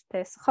called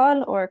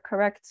Jishteshal, or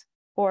correct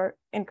or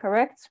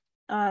incorrect.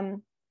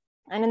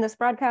 And in this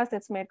broadcast,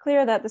 it's made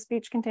clear that the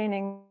speech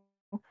containing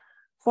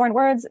foreign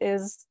words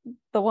is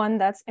the one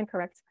that's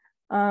incorrect.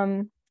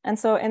 And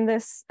so in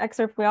this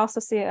excerpt, we also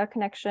see a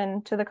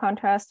connection to the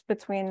contrast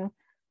between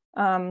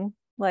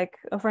like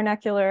a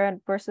vernacular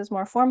versus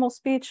more formal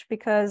speech,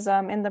 because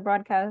in the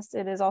broadcast,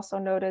 it is also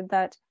noted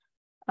that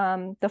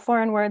the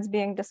foreign words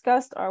being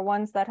discussed are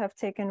ones that have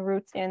taken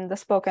root in the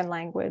spoken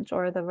language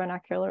or the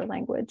vernacular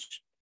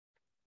language.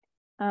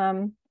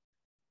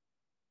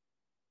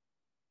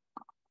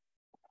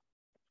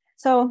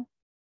 So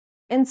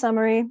in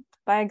summary,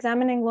 by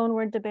examining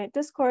loanword debate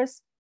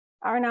discourse,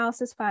 our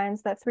analysis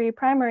finds that three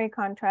primary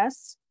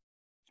contrasts,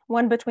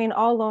 one between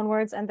all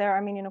loanwords and their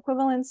Armenian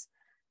equivalents,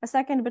 a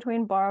second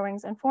between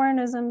borrowings and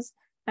foreignisms,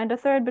 and a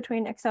third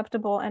between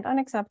acceptable and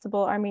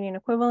unacceptable Armenian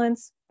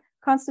equivalents,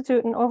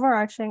 constitute an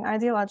overarching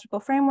ideological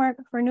framework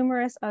for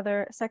numerous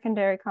other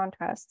secondary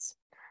contrasts.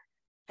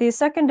 These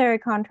secondary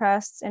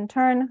contrasts, in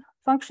turn,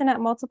 function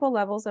at multiple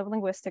levels of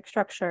linguistic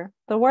structure: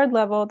 the word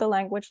level, the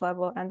language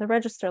level, and the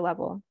register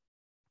level.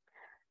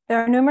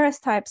 There are numerous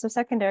types of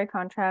secondary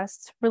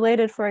contrasts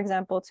related, for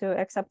example, to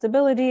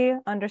acceptability,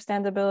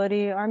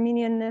 understandability,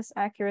 Armenianness,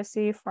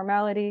 accuracy,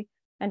 formality,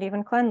 and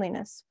even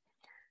cleanliness.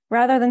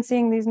 Rather than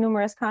seeing these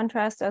numerous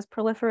contrasts as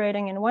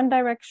proliferating in one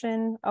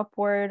direction,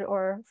 upward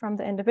or from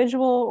the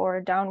individual,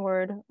 or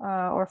downward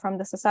or from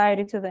the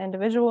society to the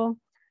individual,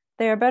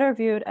 they are better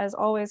viewed as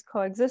always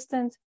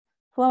coexistent,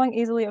 flowing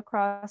easily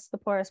across the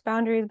porous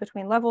boundaries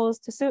between levels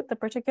to suit the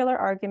particular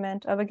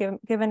argument of a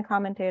given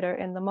commentator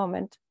in the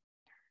moment.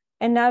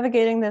 In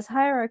navigating this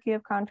hierarchy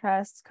of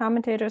contrasts,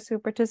 commentators who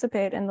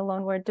participate in the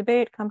loanword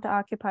debate come to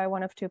occupy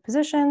one of two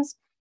positions: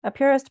 a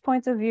purist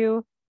point of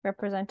view,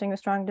 representing a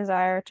strong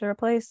desire to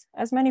replace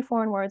as many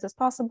foreign words as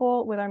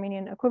possible with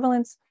Armenian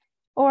equivalents,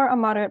 or a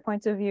moderate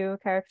point of view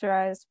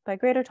characterized by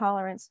greater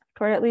tolerance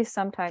toward at least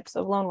some types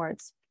of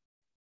loanwords.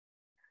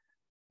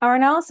 Our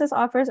analysis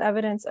offers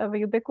evidence of a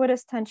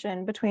ubiquitous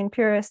tension between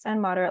purist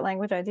and moderate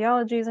language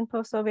ideologies in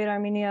post-Soviet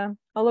Armenia,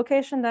 a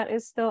location that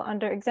is still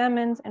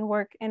under-examined in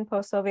work in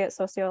post-Soviet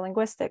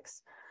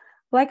sociolinguistics.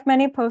 Like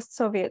many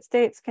post-Soviet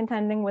states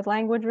contending with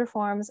language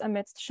reforms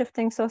amidst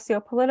shifting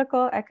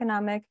socio-political,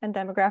 economic, and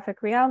demographic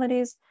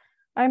realities,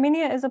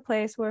 Armenia is a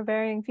place where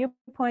varying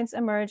viewpoints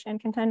emerge in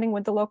contending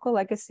with the local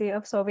legacy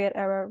of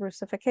Soviet-era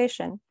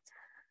Russification.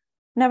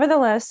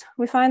 Nevertheless,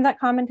 we find that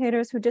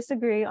commentators who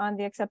disagree on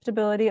the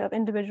acceptability of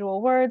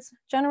individual words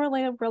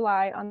generally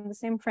rely on the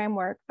same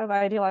framework of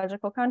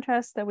ideological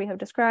contrasts that we have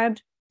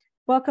described,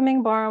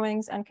 welcoming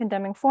borrowings and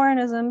condemning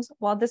foreignisms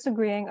while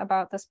disagreeing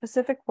about the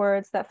specific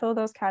words that fill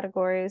those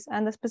categories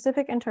and the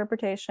specific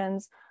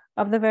interpretations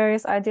of the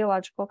various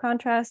ideological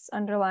contrasts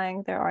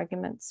underlying their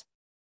arguments.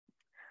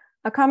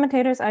 A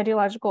commentator's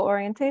ideological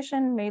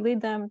orientation may lead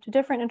them to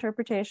different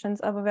interpretations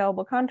of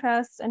available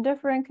contrasts and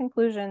differing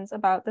conclusions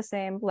about the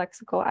same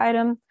lexical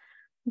item,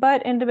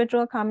 but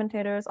individual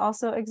commentators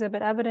also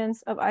exhibit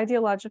evidence of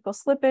ideological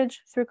slippage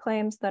through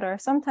claims that are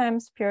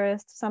sometimes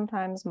purist,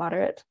 sometimes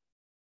moderate.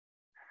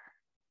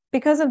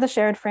 Because of the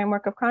shared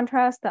framework of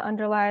contrast that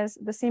underlies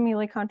the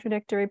seemingly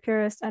contradictory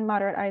purist and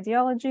moderate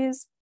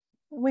ideologies,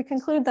 we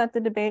conclude that the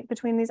debate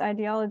between these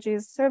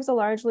ideologies serves a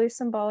largely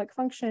symbolic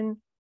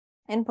function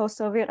in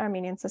post-Soviet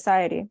Armenian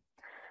society.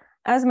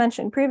 As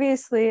mentioned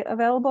previously,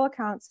 available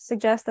accounts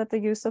suggest that the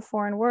use of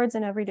foreign words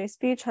in everyday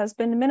speech has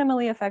been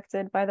minimally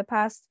affected by the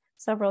past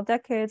several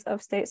decades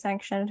of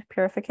state-sanctioned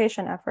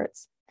purification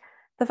efforts.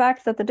 The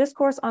fact that the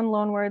discourse on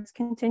loanwords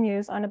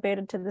continues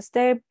unabated to this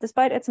day,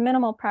 despite its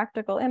minimal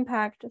practical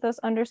impact, thus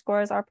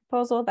underscores our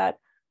proposal that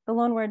the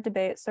loanword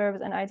debate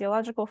serves an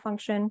ideological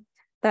function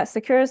that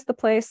secures the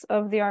place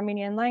of the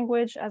Armenian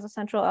language as a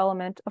central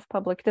element of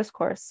public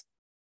discourse.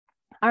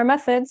 Our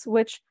methods,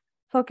 which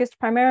focused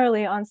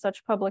primarily on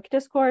such public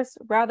discourse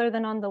rather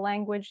than on the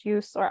language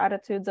use or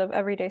attitudes of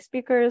everyday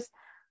speakers,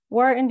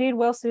 were indeed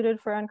well suited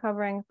for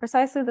uncovering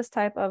precisely this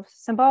type of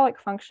symbolic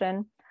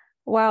function,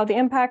 while the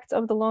impact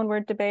of the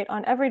loanword debate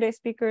on everyday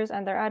speakers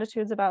and their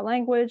attitudes about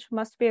language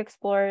must be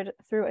explored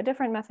through a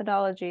different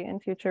methodology in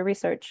future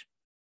research.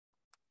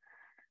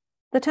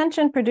 The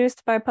tension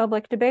produced by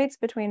public debates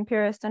between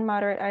purist and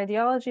moderate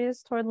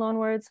ideologies toward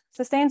loanwords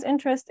sustains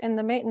interest in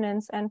the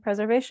maintenance and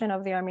preservation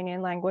of the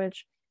Armenian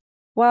language,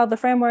 while the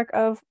framework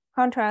of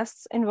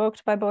contrasts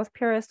invoked by both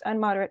purist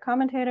and moderate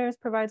commentators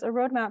provides a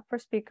roadmap for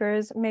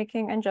speakers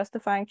making and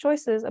justifying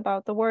choices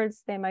about the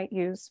words they might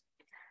use.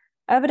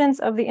 Evidence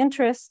of the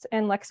interest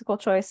in lexical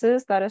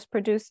choices that is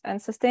produced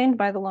and sustained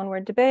by the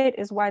loanword debate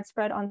is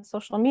widespread on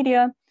social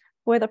media,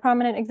 with a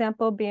prominent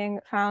example being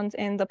found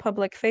in the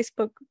public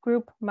Facebook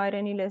group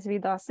Mareni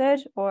Lezvi Daser,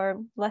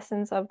 or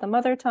Lessons of the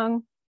Mother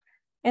Tongue.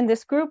 In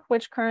this group,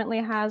 which currently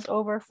has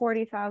over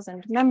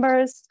 40,000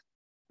 members,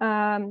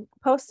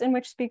 posts in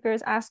which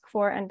speakers ask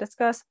for and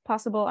discuss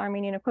possible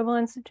Armenian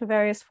equivalents to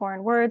various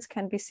foreign words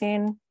can be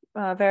seen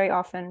very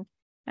often.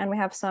 And we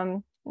have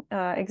some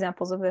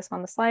examples of this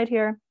on the slide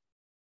here.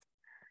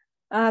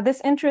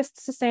 This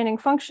interest-sustaining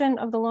function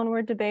of the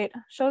loanword debate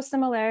shows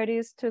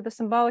similarities to the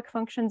symbolic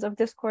functions of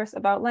discourse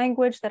about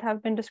language that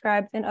have been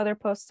described in other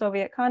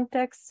post-Soviet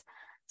contexts,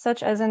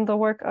 such as in the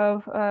work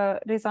of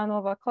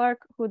Rizanova Clark,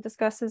 who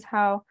discusses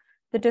how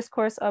the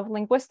discourse of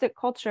linguistic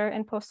culture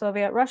in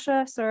post-Soviet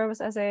Russia serves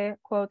as a,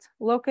 quote,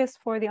 locus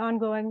for the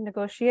ongoing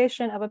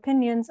negotiation of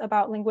opinions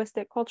about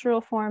linguistic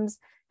cultural forms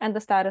and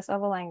the status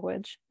of a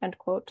language, end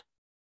quote.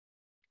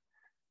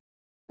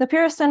 The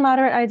purist and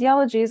moderate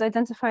ideologies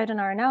identified in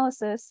our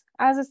analysis,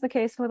 as is the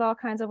case with all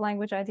kinds of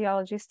language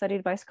ideologies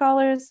studied by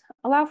scholars,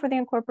 allow for the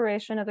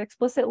incorporation of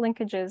explicit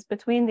linkages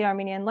between the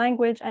Armenian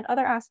language and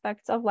other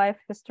aspects of life,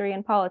 history,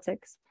 and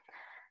politics.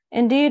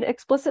 Indeed,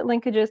 explicit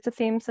linkages to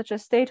themes such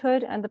as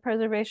statehood and the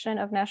preservation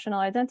of national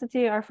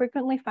identity are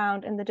frequently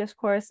found in the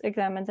discourse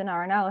examined in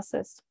our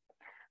analysis.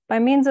 By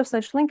means of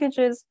such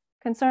linkages,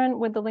 concern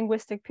with the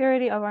linguistic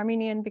purity of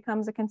Armenian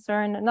becomes a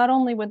concern not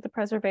only with the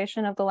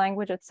preservation of the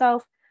language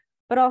itself,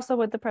 but also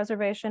with the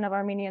preservation of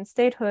Armenian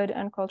statehood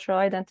and cultural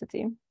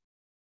identity.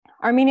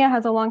 Armenia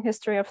has a long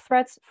history of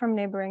threats from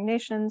neighboring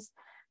nations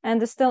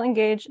and is still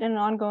engaged in an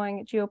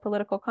ongoing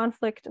geopolitical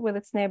conflict with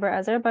its neighbor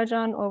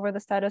Azerbaijan over the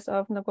status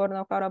of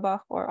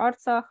Nagorno-Karabakh or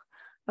Artsakh,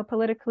 a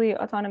politically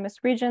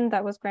autonomous region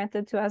that was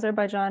granted to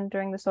Azerbaijan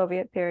during the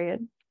Soviet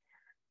period.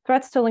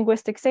 Threats to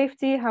linguistic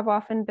safety have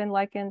often been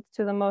likened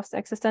to the most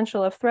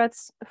existential of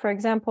threats. For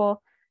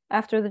example,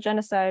 after the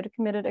genocide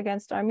committed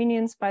against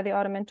Armenians by the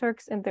Ottoman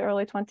Turks in the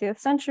early 20th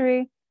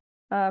century,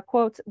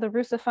 quote, the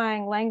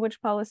Russifying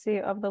language policy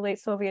of the late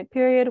Soviet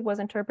period was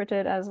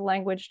interpreted as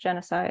language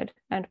genocide,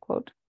 end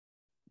quote.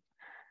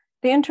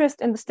 The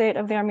interest in the state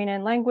of the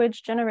Armenian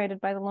language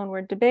generated by the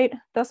loanword debate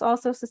thus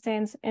also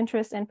sustains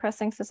interest in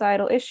pressing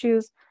societal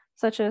issues,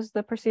 such as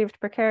the perceived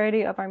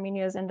precarity of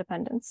Armenia's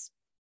independence.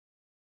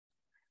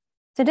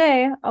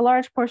 Today, a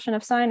large portion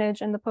of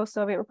signage in the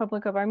post-Soviet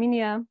Republic of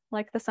Armenia,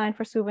 like the sign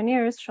for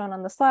souvenirs shown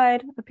on the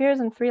slide, appears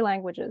in 3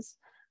 languages: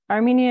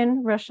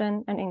 Armenian,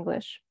 Russian, and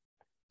English.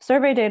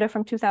 Survey data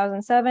from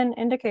 2007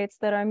 indicates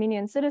that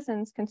Armenian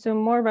citizens consume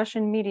more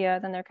Russian media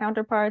than their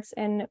counterparts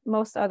in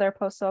most other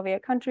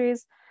post-Soviet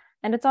countries,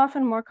 and it's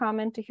often more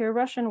common to hear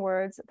Russian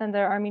words than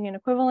their Armenian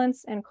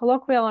equivalents in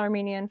colloquial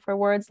Armenian for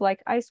words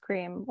like ice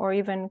cream or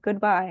even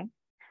goodbye.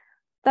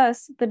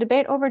 Thus, the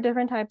debate over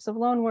different types of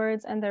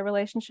loanwords and their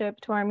relationship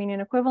to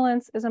Armenian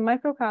equivalents is a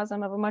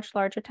microcosm of a much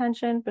larger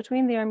tension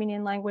between the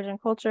Armenian language and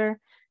culture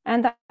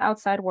and the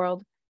outside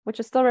world, which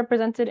is still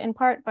represented in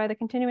part by the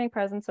continuing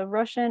presence of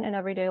Russian in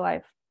everyday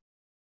life.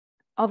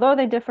 Although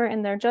they differ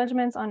in their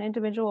judgments on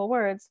individual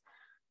words,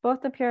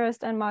 both the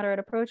purist and moderate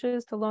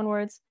approaches to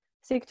loanwords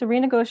seek to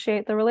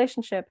renegotiate the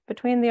relationship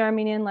between the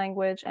Armenian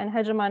language and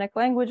hegemonic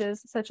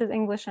languages such as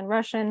English and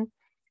Russian,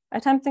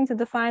 attempting to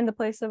define the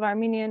place of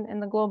Armenian in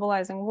the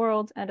globalizing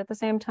world and at the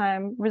same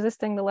time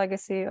resisting the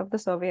legacy of the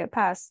Soviet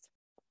past.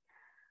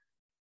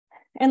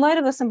 In light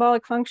of the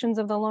symbolic functions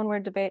of the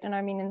loanword debate in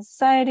Armenian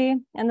society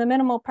and the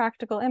minimal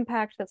practical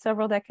impact that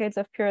several decades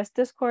of purist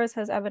discourse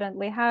has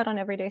evidently had on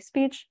everyday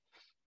speech,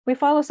 we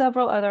follow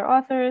several other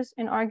authors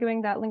in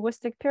arguing that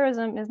linguistic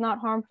purism is not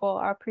harmful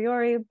a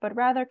priori, but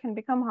rather can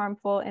become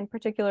harmful in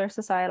particular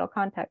societal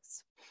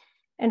contexts.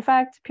 In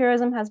fact,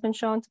 purism has been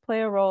shown to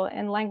play a role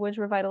in language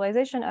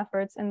revitalization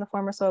efforts in the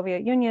former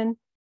Soviet Union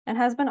and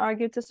has been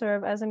argued to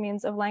serve as a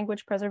means of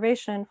language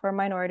preservation for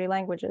minority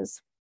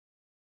languages.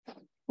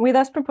 We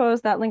thus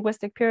propose that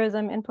linguistic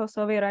purism in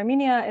post-Soviet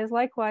Armenia is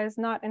likewise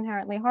not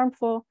inherently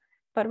harmful,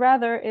 but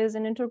rather is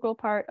an integral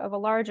part of a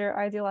larger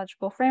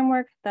ideological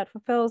framework that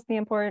fulfills the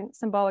important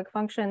symbolic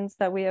functions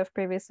that we have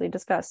previously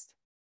discussed.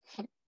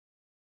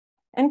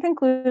 In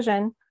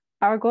conclusion,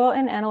 our goal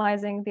in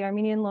analyzing the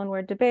Armenian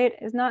loanword debate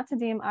is not to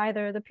deem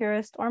either the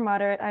purist or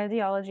moderate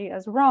ideology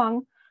as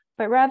wrong,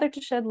 but rather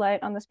to shed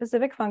light on the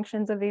specific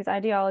functions of these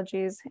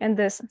ideologies in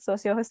this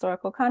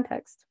socio-historical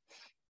context.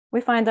 We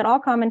find that all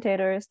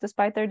commentators,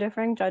 despite their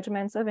differing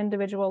judgments of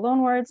individual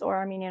loanwords or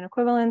Armenian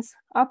equivalents,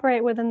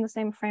 operate within the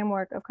same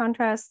framework of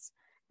contrasts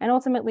and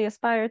ultimately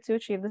aspire to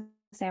achieve the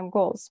same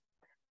goals.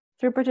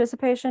 Through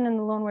participation in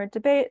the loanword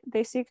debate,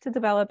 they seek to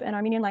develop an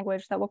Armenian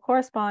language that will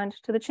correspond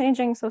to the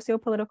changing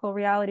socio-political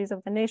realities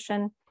of the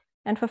nation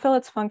and fulfill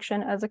its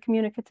function as a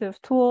communicative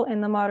tool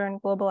in the modern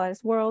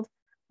globalized world,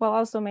 while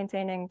also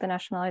maintaining the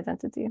national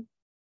identity.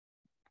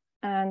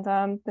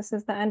 And this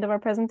is the end of our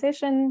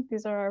presentation.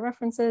 These are our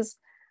references.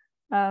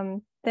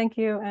 Thank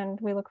you, and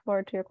we look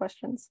forward to your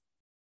questions.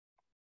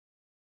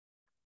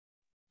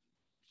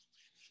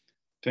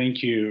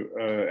 Thank you,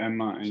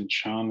 Emma and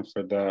Sean,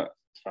 for that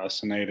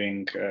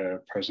fascinating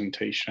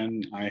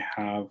presentation. I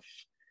have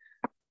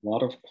a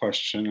lot of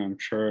questions. I'm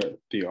sure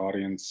the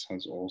audience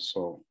has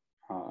also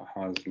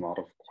has a lot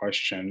of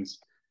questions.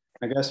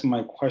 I guess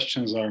my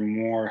questions are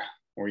more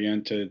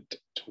oriented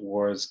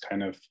towards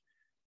kind of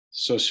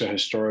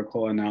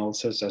socio-historical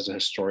analysis. As a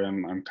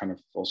historian, I'm kind of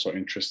also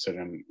interested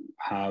in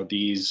how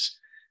these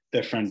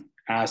different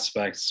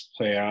aspects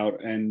play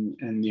out in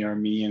the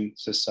Armenian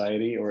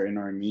society or in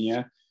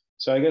Armenia.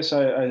 So I guess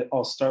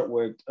I'll start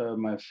with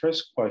my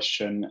first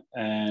question,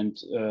 and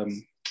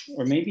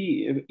or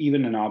maybe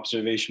even an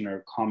observation or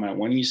a comment.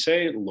 When you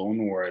say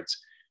loanwords,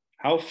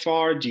 how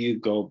far do you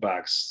go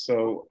back?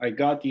 So I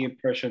got the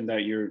impression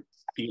that you're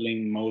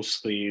dealing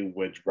mostly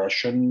with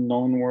Russian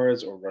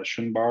loanwords or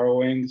Russian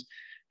borrowings.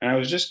 And I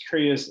was just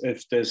curious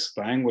if this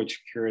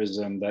language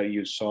purism that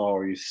you saw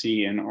or you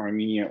see in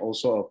Armenia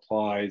also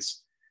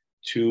applies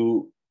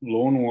to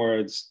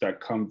loanwords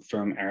that come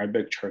from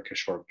Arabic,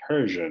 Turkish, or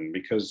Persian,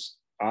 because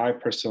I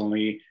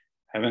personally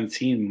haven't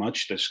seen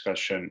much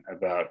discussion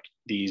about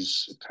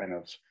these kind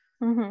of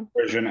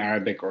Persian,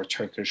 Arabic, or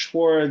Turkish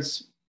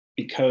words,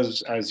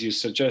 because as you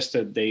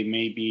suggested, they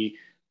may be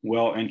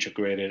well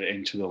integrated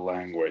into the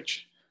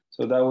language.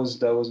 So that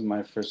was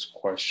my first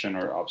question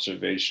or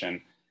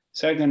observation.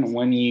 Second,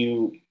 when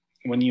you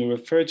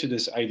refer to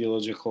this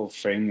ideological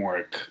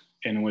framework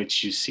in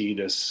which you see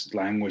this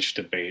language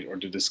debate or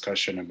the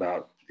discussion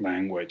about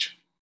language,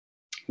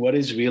 what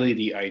is really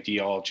the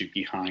ideology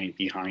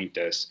behind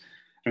this?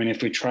 I mean,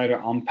 if we try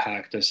to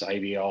unpack this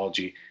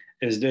ideology,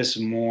 is this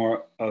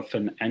more of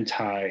an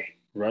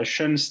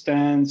Russian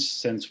stance,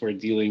 since we're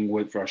dealing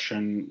with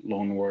Russian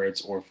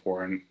loanwords or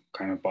foreign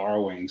kind of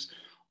borrowings,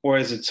 or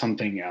is it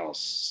something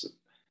else?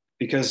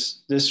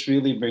 Because this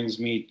really brings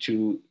me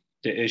to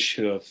the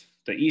issue of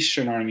the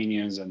Eastern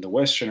Armenians and the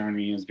Western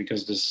Armenians,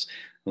 because this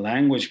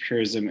language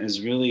purism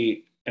is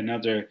really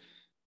another,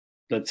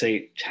 let's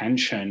say,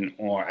 tension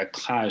or a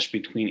clash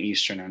between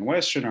Eastern and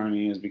Western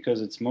Armenians,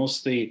 because it's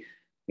mostly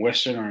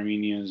Western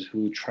Armenians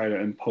who try to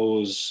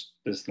impose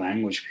this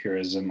language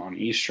purism on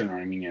Eastern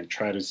Armenia,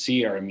 try to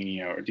see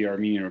Armenia or the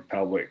Armenian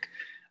Republic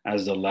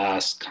as the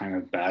last kind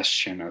of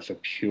bastion of a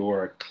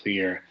pure,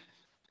 clear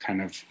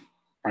kind of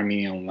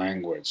Armenian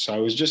language. So I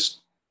was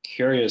just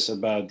curious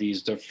about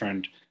these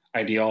different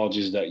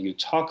ideologies that you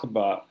talk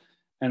about.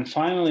 And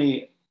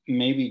finally,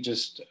 maybe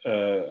just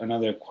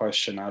another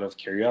question out of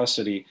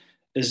curiosity.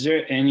 Is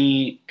there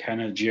any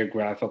kind of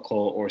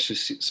geographical or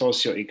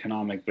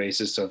socioeconomic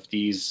basis of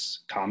these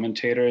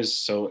commentators?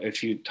 So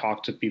if you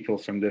talk to people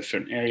from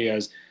different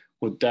areas,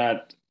 would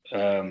that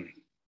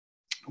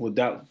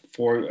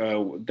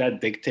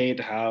dictate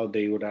how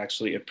they would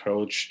actually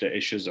approach the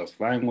issues of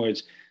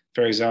language?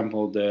 For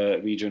example,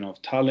 the region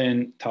of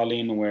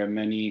Tallinn, where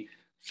many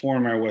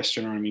former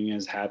Western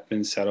Armenians had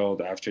been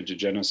settled after the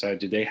genocide,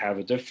 do they have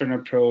a different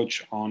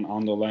approach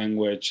on the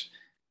language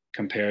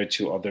compared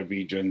to other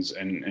regions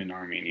in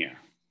Armenia?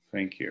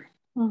 Thank you.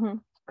 Mm-hmm.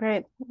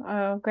 Great.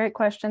 Great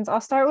questions.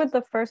 I'll start with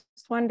the first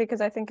one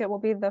because I think it will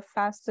be the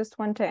fastest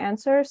one to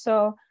answer.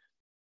 So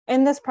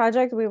in this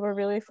project, we were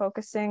really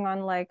focusing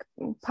on like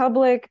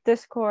public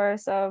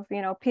discourse of,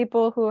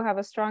 people who have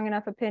a strong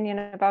enough opinion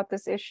about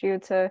this issue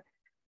to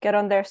get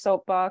on their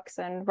soapbox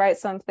and write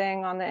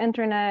something on the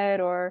internet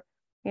or,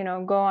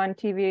 go on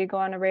TV, go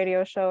on a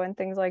radio show and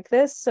things like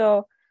this.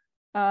 So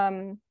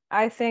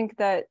I think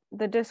that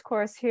the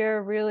discourse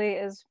here really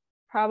is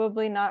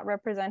probably not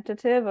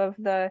representative of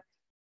the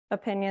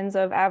opinions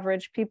of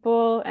average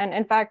people. And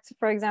in fact,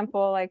 for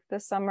example, like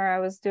this summer, I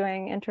was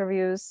doing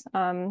interviews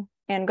in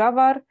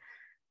Gavar.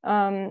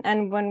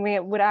 And when we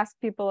would ask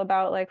people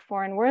about like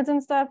foreign words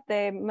and stuff,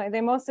 they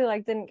mostly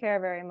like didn't care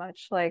very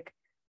much like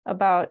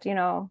about,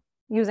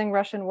 using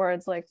Russian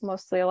words. Like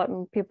mostly a lot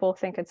of people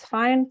think it's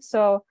fine.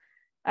 So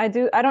I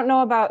don't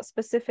know about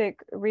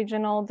specific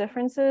regional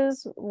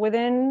differences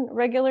within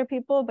regular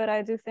people, but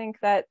I do think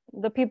that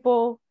the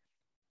people,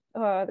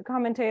 the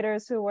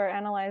commentators who were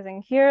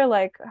analyzing here,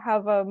 like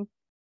have a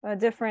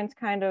different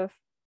kind of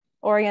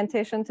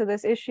orientation to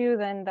this issue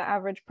than the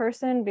average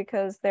person,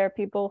 because they're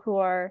people who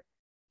are,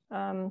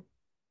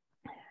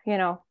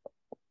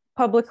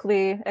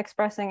 publicly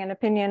expressing an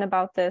opinion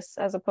about this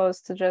as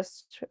opposed to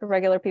just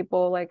regular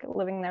people like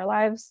living their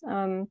lives.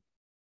 So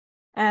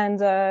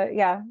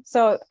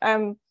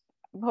I'm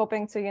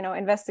hoping to,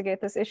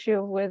 investigate this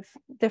issue with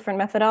different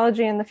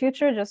methodology in the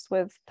future, just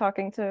with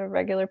talking to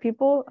regular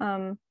people.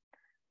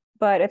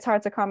 But it's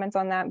hard to comment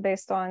on that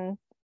based on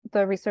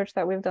the research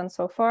that we've done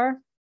so far.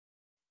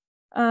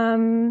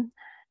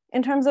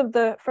 In terms of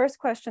the first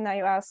question that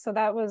you asked, so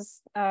that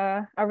was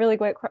a really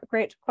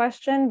great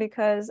question,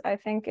 because I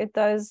think it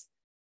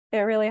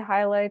really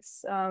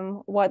highlights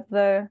what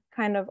the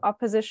kind of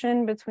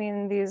opposition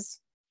between these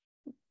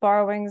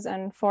borrowings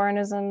and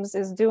foreignisms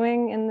is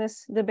doing in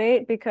this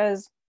debate,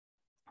 because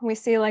we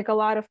see like a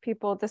lot of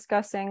people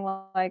discussing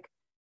like,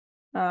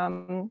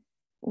 some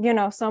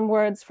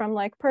words from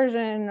like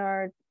Persian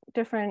or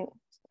different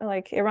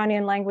like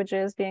Iranian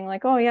languages being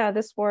like, oh yeah,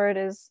 this word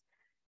is,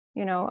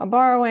 a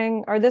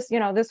borrowing, or this,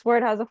 this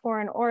word has a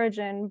foreign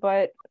origin,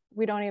 but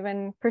we don't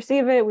even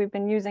perceive it. We've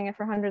been using it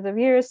for hundreds of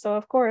years. So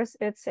of course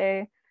it's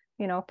a,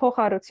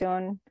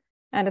 pocharution,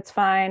 and it's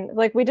fine.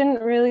 Like we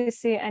didn't really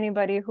see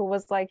anybody who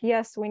was like,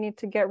 yes, we need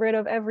to get rid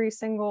of every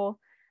single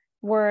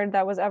word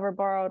that was ever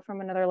borrowed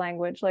from another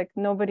language. Like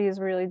nobody is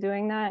really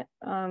doing that.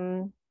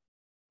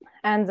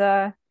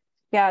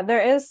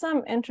 There is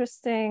some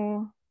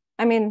interesting,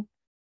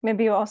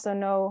 maybe you also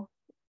know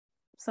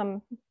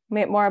some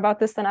more about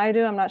this than I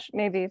do. I'm not sure,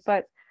 maybe,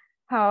 but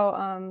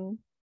how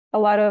a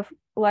lot of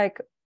like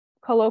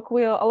a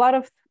lot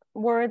of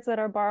words that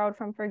are borrowed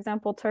from, for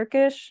example,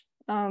 Turkish,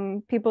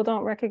 people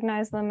don't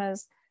recognize them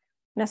as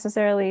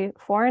necessarily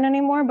foreign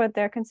anymore, but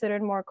they're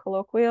considered more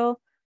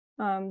colloquial.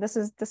 This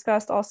is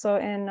discussed also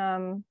in,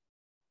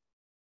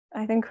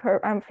 I think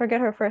I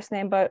forget her first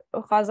name, but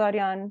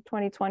Ghazaryan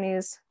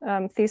 2020's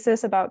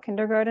thesis about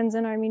kindergartens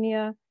in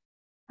Armenia,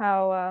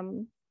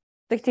 how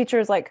the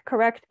teachers like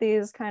correct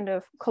these kind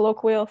of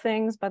colloquial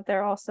things, but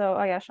they're also,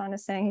 oh yeah, Sean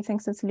is saying he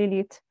thinks it's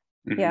Lilith.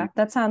 Mm-hmm. Yeah,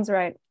 that sounds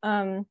right.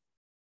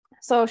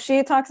 So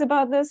she talks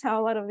about this,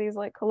 how a lot of these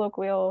like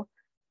colloquial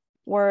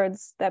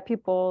words that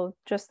people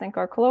just think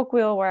are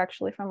colloquial were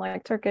actually from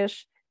like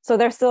Turkish. So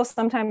they're still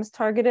sometimes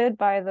targeted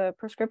by the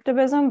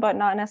prescriptivism, but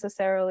not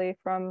necessarily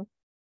from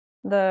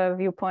the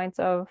viewpoint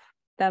of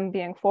them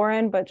being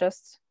foreign, but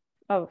just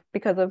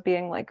because of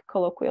being like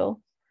colloquial.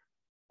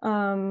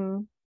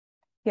 And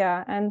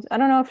I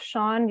don't know if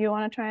Sean, you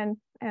want to try and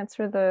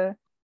answer the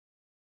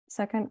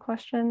second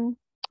question?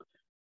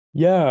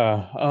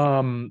 Yeah.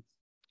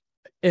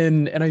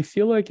 And I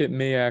feel like it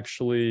may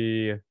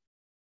actually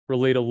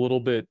relate a little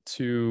bit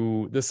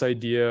to this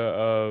idea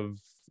of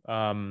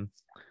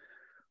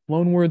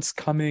loanwords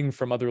coming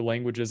from other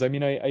languages. I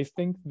mean, I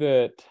think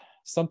that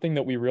something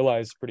that we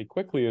realized pretty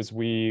quickly as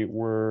we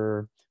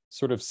were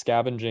sort of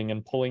scavenging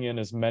and pulling in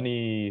as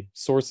many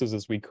sources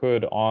as we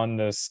could on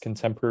this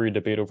contemporary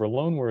debate over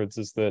loanwords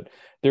is that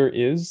there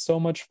is so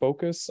much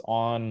focus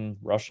on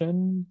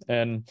Russian.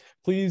 And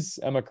please,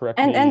 Emma, correct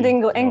me. And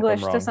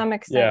English to some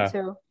extent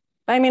too.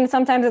 I mean,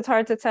 sometimes it's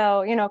hard to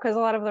tell, you know, because a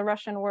lot of the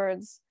Russian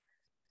words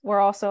were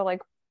also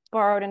like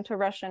borrowed into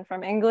Russian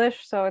from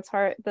English. So it's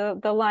hard.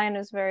 The line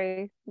is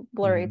very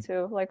blurry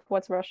too, like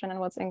what's Russian and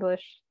what's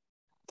English.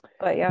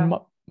 But yeah.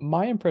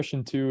 My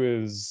impression too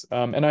is,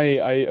 and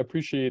I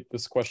appreciate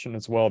this question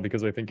as well,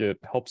 because I think it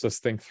helps us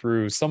think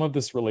through some of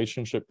this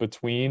relationship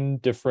between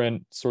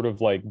different sort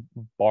of like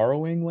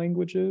borrowing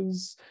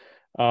languages.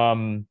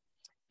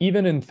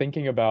 Even in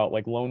thinking about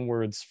like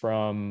loanwords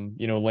from,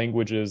 you know,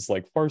 languages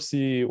like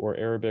Farsi or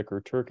Arabic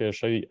or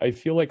Turkish, I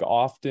feel like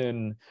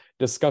often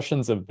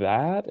discussions of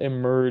that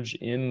emerge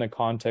in the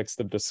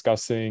context of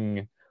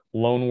discussing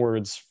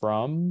loanwords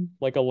from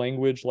like a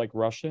language like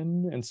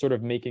Russian and sort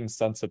of making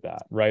sense of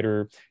that, right?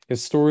 Or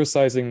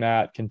historicizing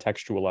that,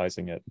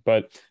 contextualizing it.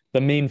 But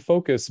the main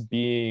focus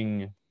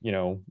being, you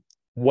know,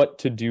 what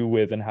to do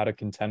with and how to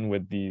contend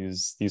with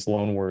these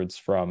loanwords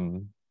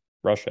from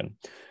Russian.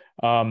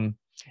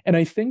 And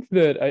I think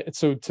that,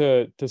 so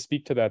to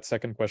speak to that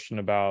second question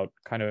about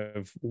kind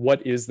of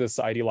what is this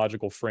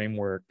ideological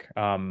framework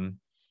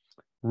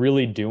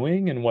really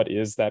doing and what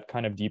is that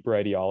kind of deeper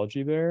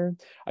ideology there,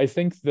 I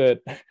think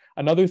that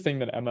another thing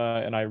that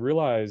Emma and I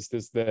realized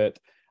is that,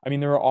 I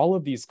mean, there are all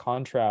of these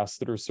contrasts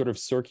that are sort of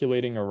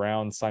circulating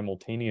around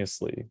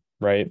simultaneously,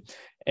 right?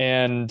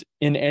 And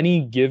in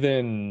any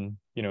given,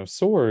 you know,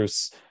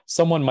 source,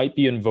 someone might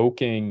be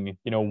invoking,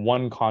 you know,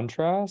 one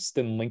contrast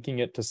and linking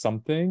it to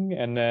something,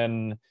 and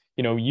then,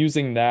 you know,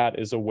 using that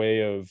as a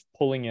way of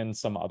pulling in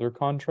some other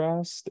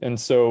contrast. And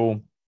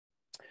so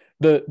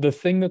the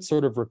thing that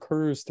sort of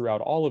recurs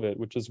throughout all of it,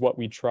 which is what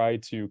we try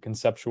to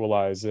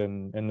conceptualize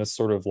in this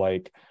sort of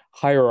like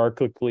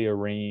hierarchically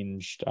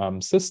arranged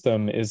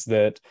system, is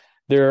that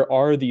there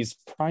are these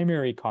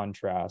primary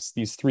contrasts,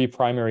 these three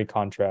primary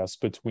contrasts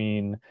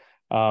between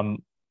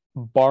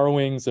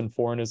borrowings and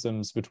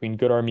foreignisms, between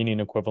good Armenian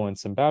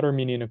equivalents and bad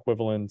Armenian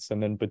equivalents,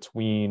 and then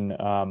between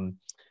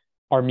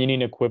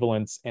Armenian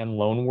equivalents and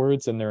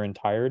loanwords in their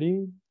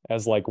entirety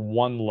as like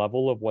one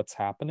level of what's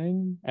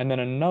happening. And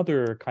then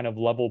another kind of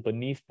level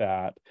beneath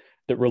that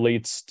that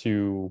relates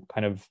to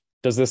kind of,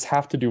 does this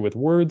have to do with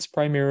words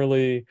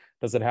primarily?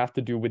 Does it have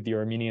to do with the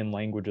Armenian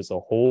language as a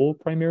whole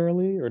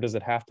primarily? Or does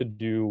it have to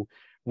do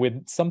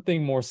with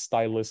something more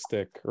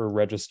stylistic or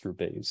register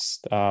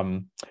based?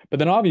 But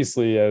then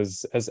obviously,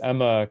 as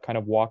Emma kind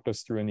of walked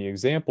us through in the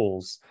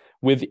examples,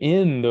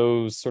 within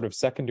those sort of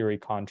secondary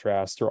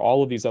contrasts are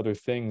all of these other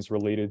things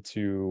related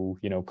to,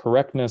 you know,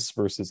 correctness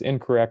versus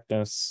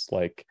incorrectness,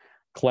 like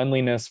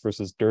cleanliness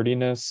versus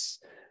dirtiness.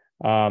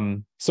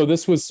 So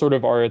this was sort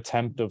of our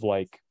attempt of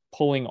like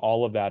pulling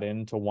all of that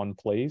into one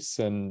place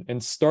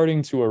and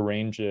starting to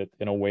arrange it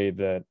in a way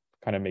that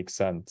kind of makes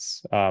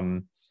sense.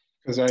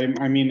 Because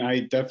I mean,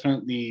 I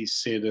definitely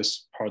see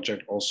this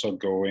project also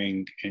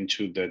going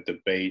into the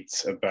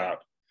debates about,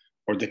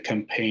 or the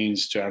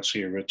campaigns to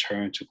actually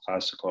return to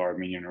classical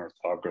Armenian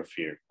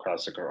orthography or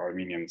classical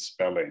Armenian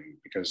spelling,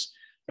 because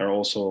there are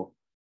also,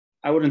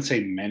 I wouldn't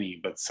say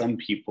many, but some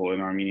people in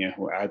Armenia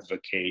who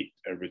advocate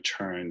a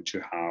return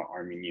to how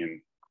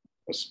Armenian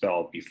was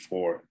spelled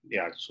before the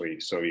actually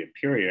Soviet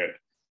period.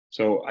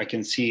 So I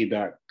can see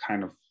that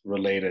kind of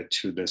related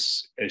to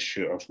this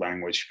issue of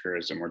language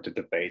purism, or the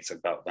debates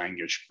about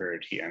language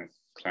purity and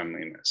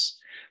cleanliness.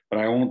 But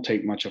I won't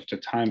take much of the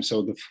time.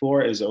 So the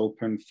floor is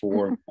open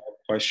for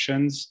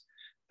questions.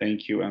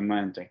 Thank you, Emma,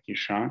 and thank you,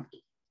 Sean.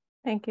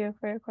 Thank you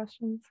for your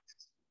questions.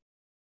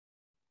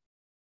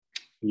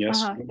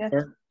 Yes, yes,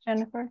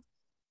 Jennifer.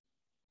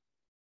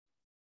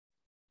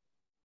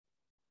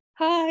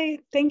 Hi,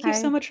 thank you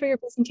so much for your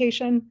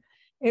presentation.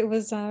 It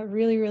was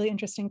really, really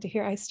interesting to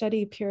hear. I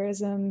study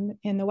purism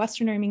in the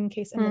Western Armenian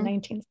case in the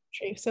 19th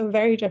century, so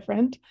very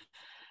different,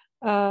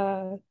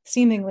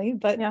 seemingly.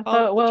 But yeah,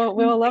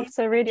 we'll love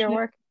to read your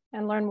work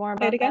and learn more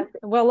about that.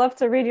 We'll love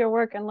to read your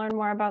work and learn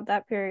more about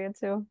that period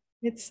too.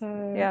 It's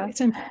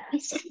it's in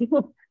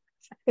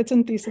it's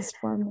in thesis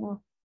form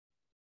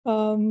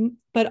now.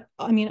 But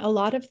I mean, a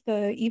lot of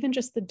even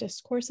just the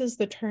discourses,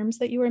 the terms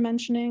that you were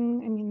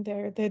mentioning, I mean,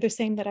 they're the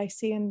same that I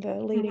see in the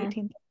late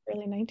 18th,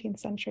 early 19th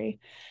century.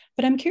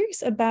 But I'm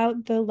curious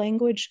about the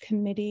language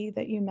committee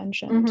that you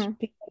mentioned,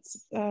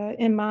 because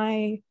in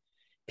my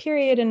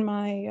period, in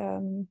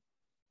my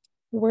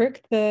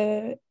work,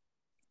 the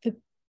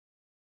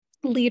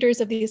leaders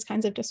of these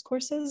kinds of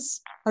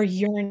discourses are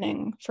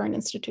yearning for an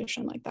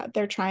institution like that.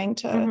 They're trying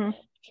to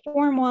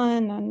form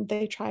one, and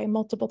they try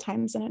multiple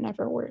times and it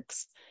never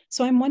works.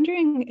 So I'm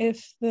wondering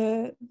if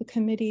the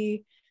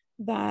committee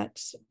that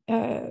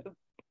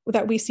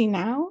we see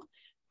now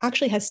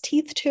actually has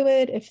teeth to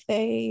it, if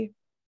they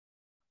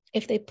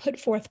if they put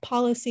forth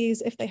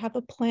policies, if they have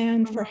a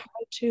plan for how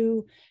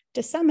to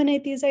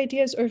disseminate these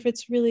ideas, or if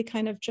it's really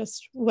kind of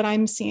just what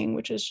I'm seeing,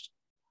 which is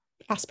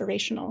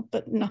aspirational,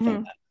 but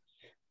nothing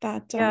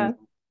that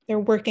they're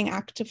working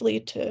actively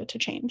to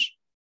change.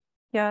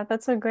 Yeah,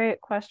 that's a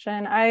great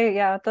question.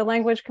 The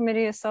language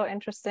committee is so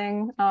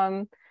interesting.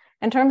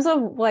 In terms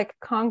of like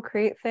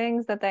concrete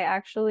things that they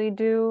actually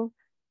do,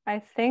 I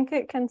think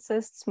it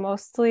consists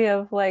mostly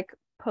of like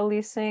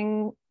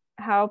policing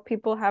how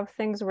people have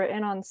things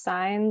written on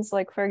signs.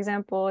 Like, for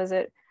example, is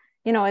it,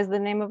 is the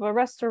name of a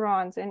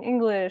restaurant in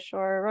English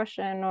or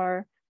Russian,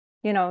 or,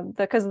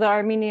 because the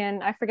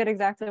Armenian, I forget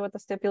exactly what the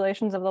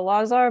stipulations of the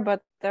laws are,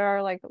 but there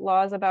are like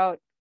laws about,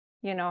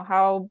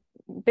 how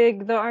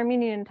big the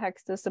Armenian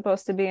text is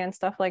supposed to be and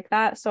stuff like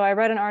that. So I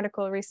read an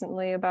article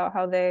recently about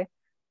how they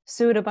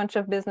sued a bunch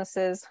of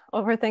businesses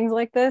over things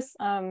like this.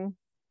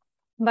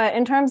 But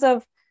in terms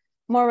of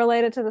more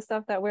related to the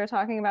stuff that we're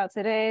talking about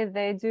today,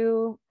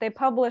 they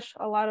publish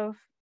a lot of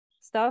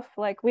stuff.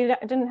 Like, we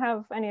didn't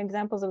have any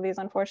examples of these,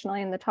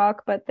 unfortunately, in the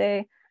talk, but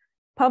they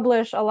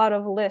publish a lot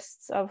of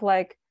lists of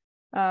like,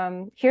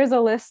 here's a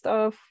list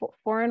of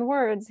foreign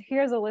words,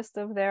 here's a list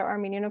of their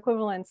Armenian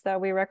equivalents that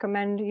we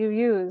recommend you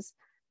use.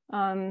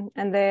 And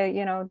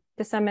they,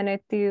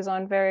 disseminate these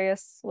on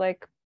various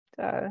like,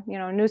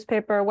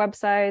 newspaper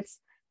websites.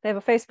 They have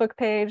a Facebook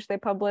page, they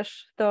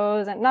publish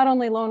those, and not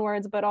only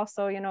Loanwords, but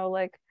also,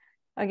 like,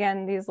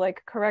 again, these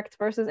like correct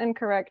versus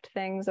incorrect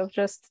things of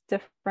just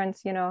different,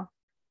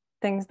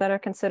 things that are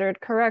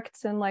considered correct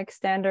in like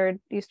standard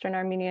Eastern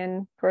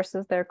Armenian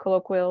versus their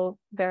colloquial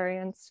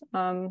variants.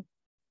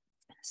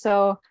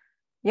 So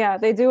yeah,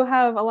 they do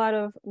have a lot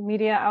of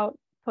media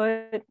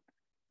output.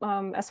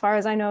 As far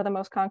as I know, the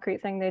most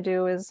concrete thing they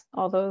do is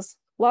all those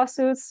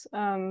lawsuits.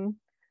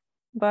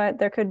 But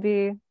there could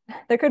be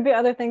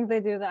other things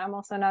they do that I'm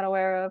also not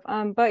aware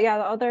of. But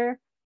yeah,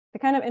 the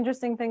kind of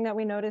interesting thing that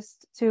we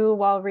noticed too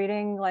while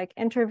reading like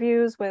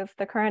interviews with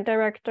the current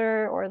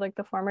director or like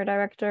the former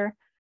director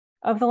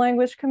of the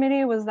language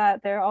committee was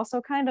that they're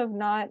also kind of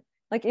not,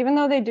 like, even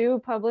though they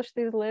do publish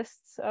these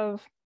lists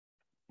of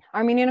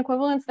Armenian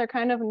equivalents, they're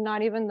kind of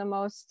not even the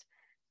most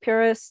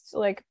purist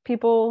like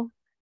people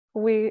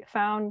we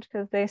found,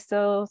 because they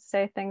still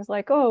say things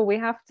like, oh, we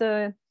have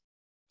to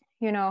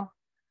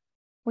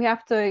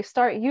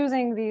start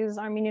using these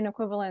Armenian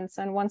equivalents,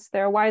 and once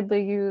they're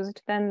widely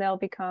used, then they'll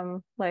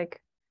become like,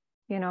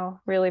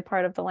 really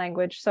part of the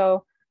language.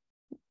 So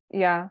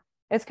yeah,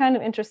 it's kind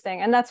of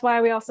interesting. And that's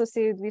why we also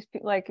see these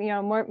like,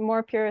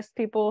 more purist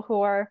people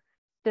who are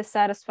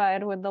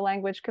dissatisfied with the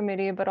language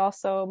committee, but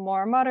also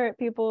more moderate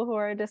people who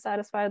are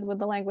dissatisfied with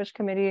the language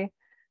committee,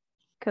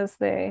 because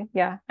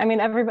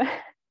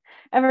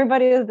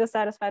everybody is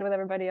dissatisfied with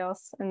everybody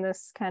else in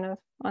this kind of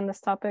on this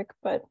topic.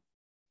 But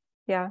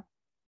yeah,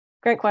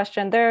 great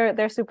question.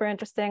 They're super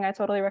interesting. I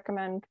totally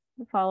recommend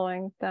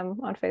following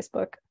them on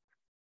Facebook.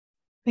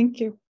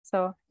 Thank you.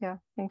 So yeah,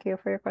 thank you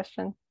for your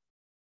question.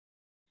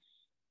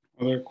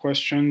 Other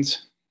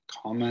questions,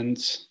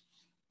 comments?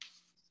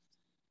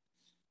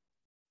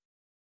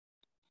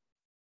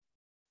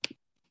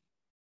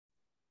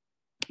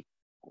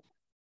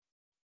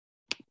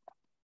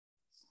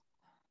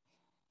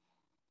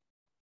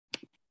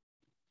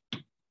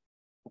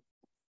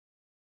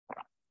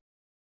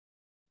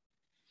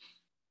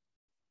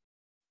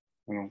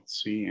 I don't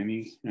see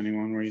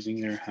anyone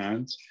raising their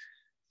hands.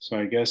 So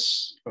I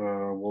guess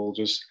we'll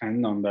just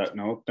end on that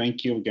note.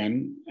 Thank you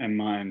again,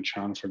 Emma and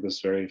Chan, for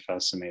this very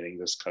fascinating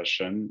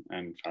discussion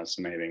and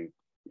fascinating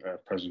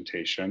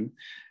presentation.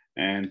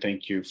 And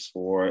thank you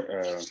for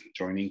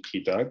joining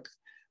TIDAG.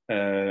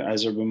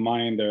 As a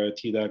reminder,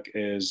 TIDAG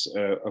is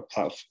a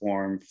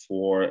platform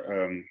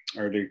for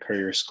early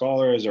career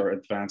scholars or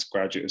advanced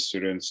graduate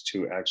students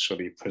to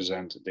actually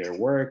present their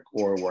work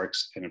or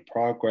works in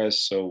progress.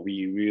 So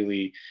we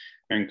really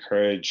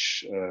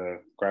encourage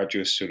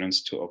graduate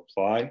students to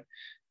apply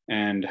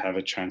and have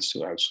a chance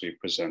to actually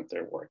present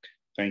their work.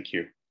 Thank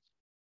you.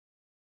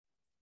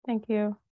 Thank you.